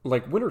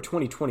 winter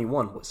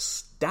 2021 was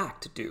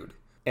stacked, dude.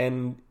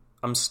 And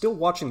I'm still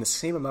watching the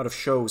same amount of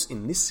shows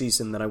in this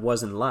season that I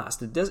was in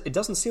last. It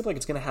doesn't seem like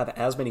it's going to have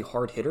as many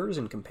hard hitters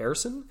in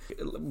comparison.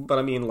 But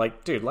I mean,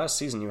 dude, last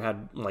season you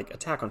had,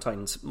 Attack on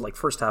Titan's,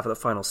 first half of the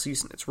final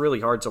season. It's really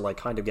hard to,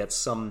 kind of get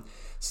some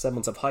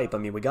semblance of hype. I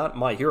mean, we got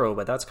My Hero,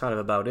 but that's kind of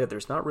about it.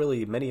 There's not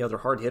really many other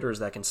hard hitters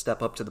that can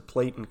step up to the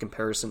plate in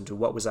comparison to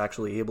what was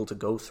actually able to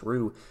go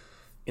through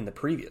in the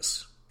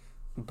previous.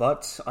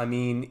 But, I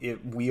mean,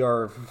 we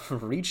are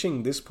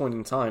reaching this point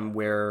in time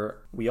where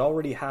we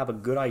already have a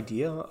good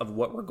idea of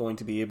what we're going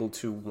to be able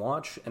to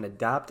watch and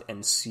adapt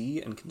and see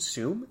and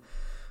consume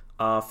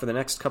for the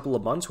next couple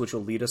of months, which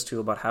will lead us to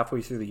about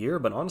halfway through the year.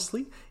 But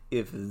honestly,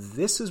 if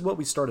this is what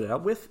we started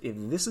out with, if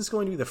this is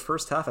going to be the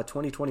first half of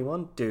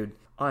 2021, dude,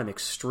 I'm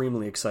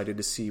extremely excited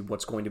to see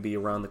what's going to be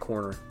around the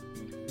corner.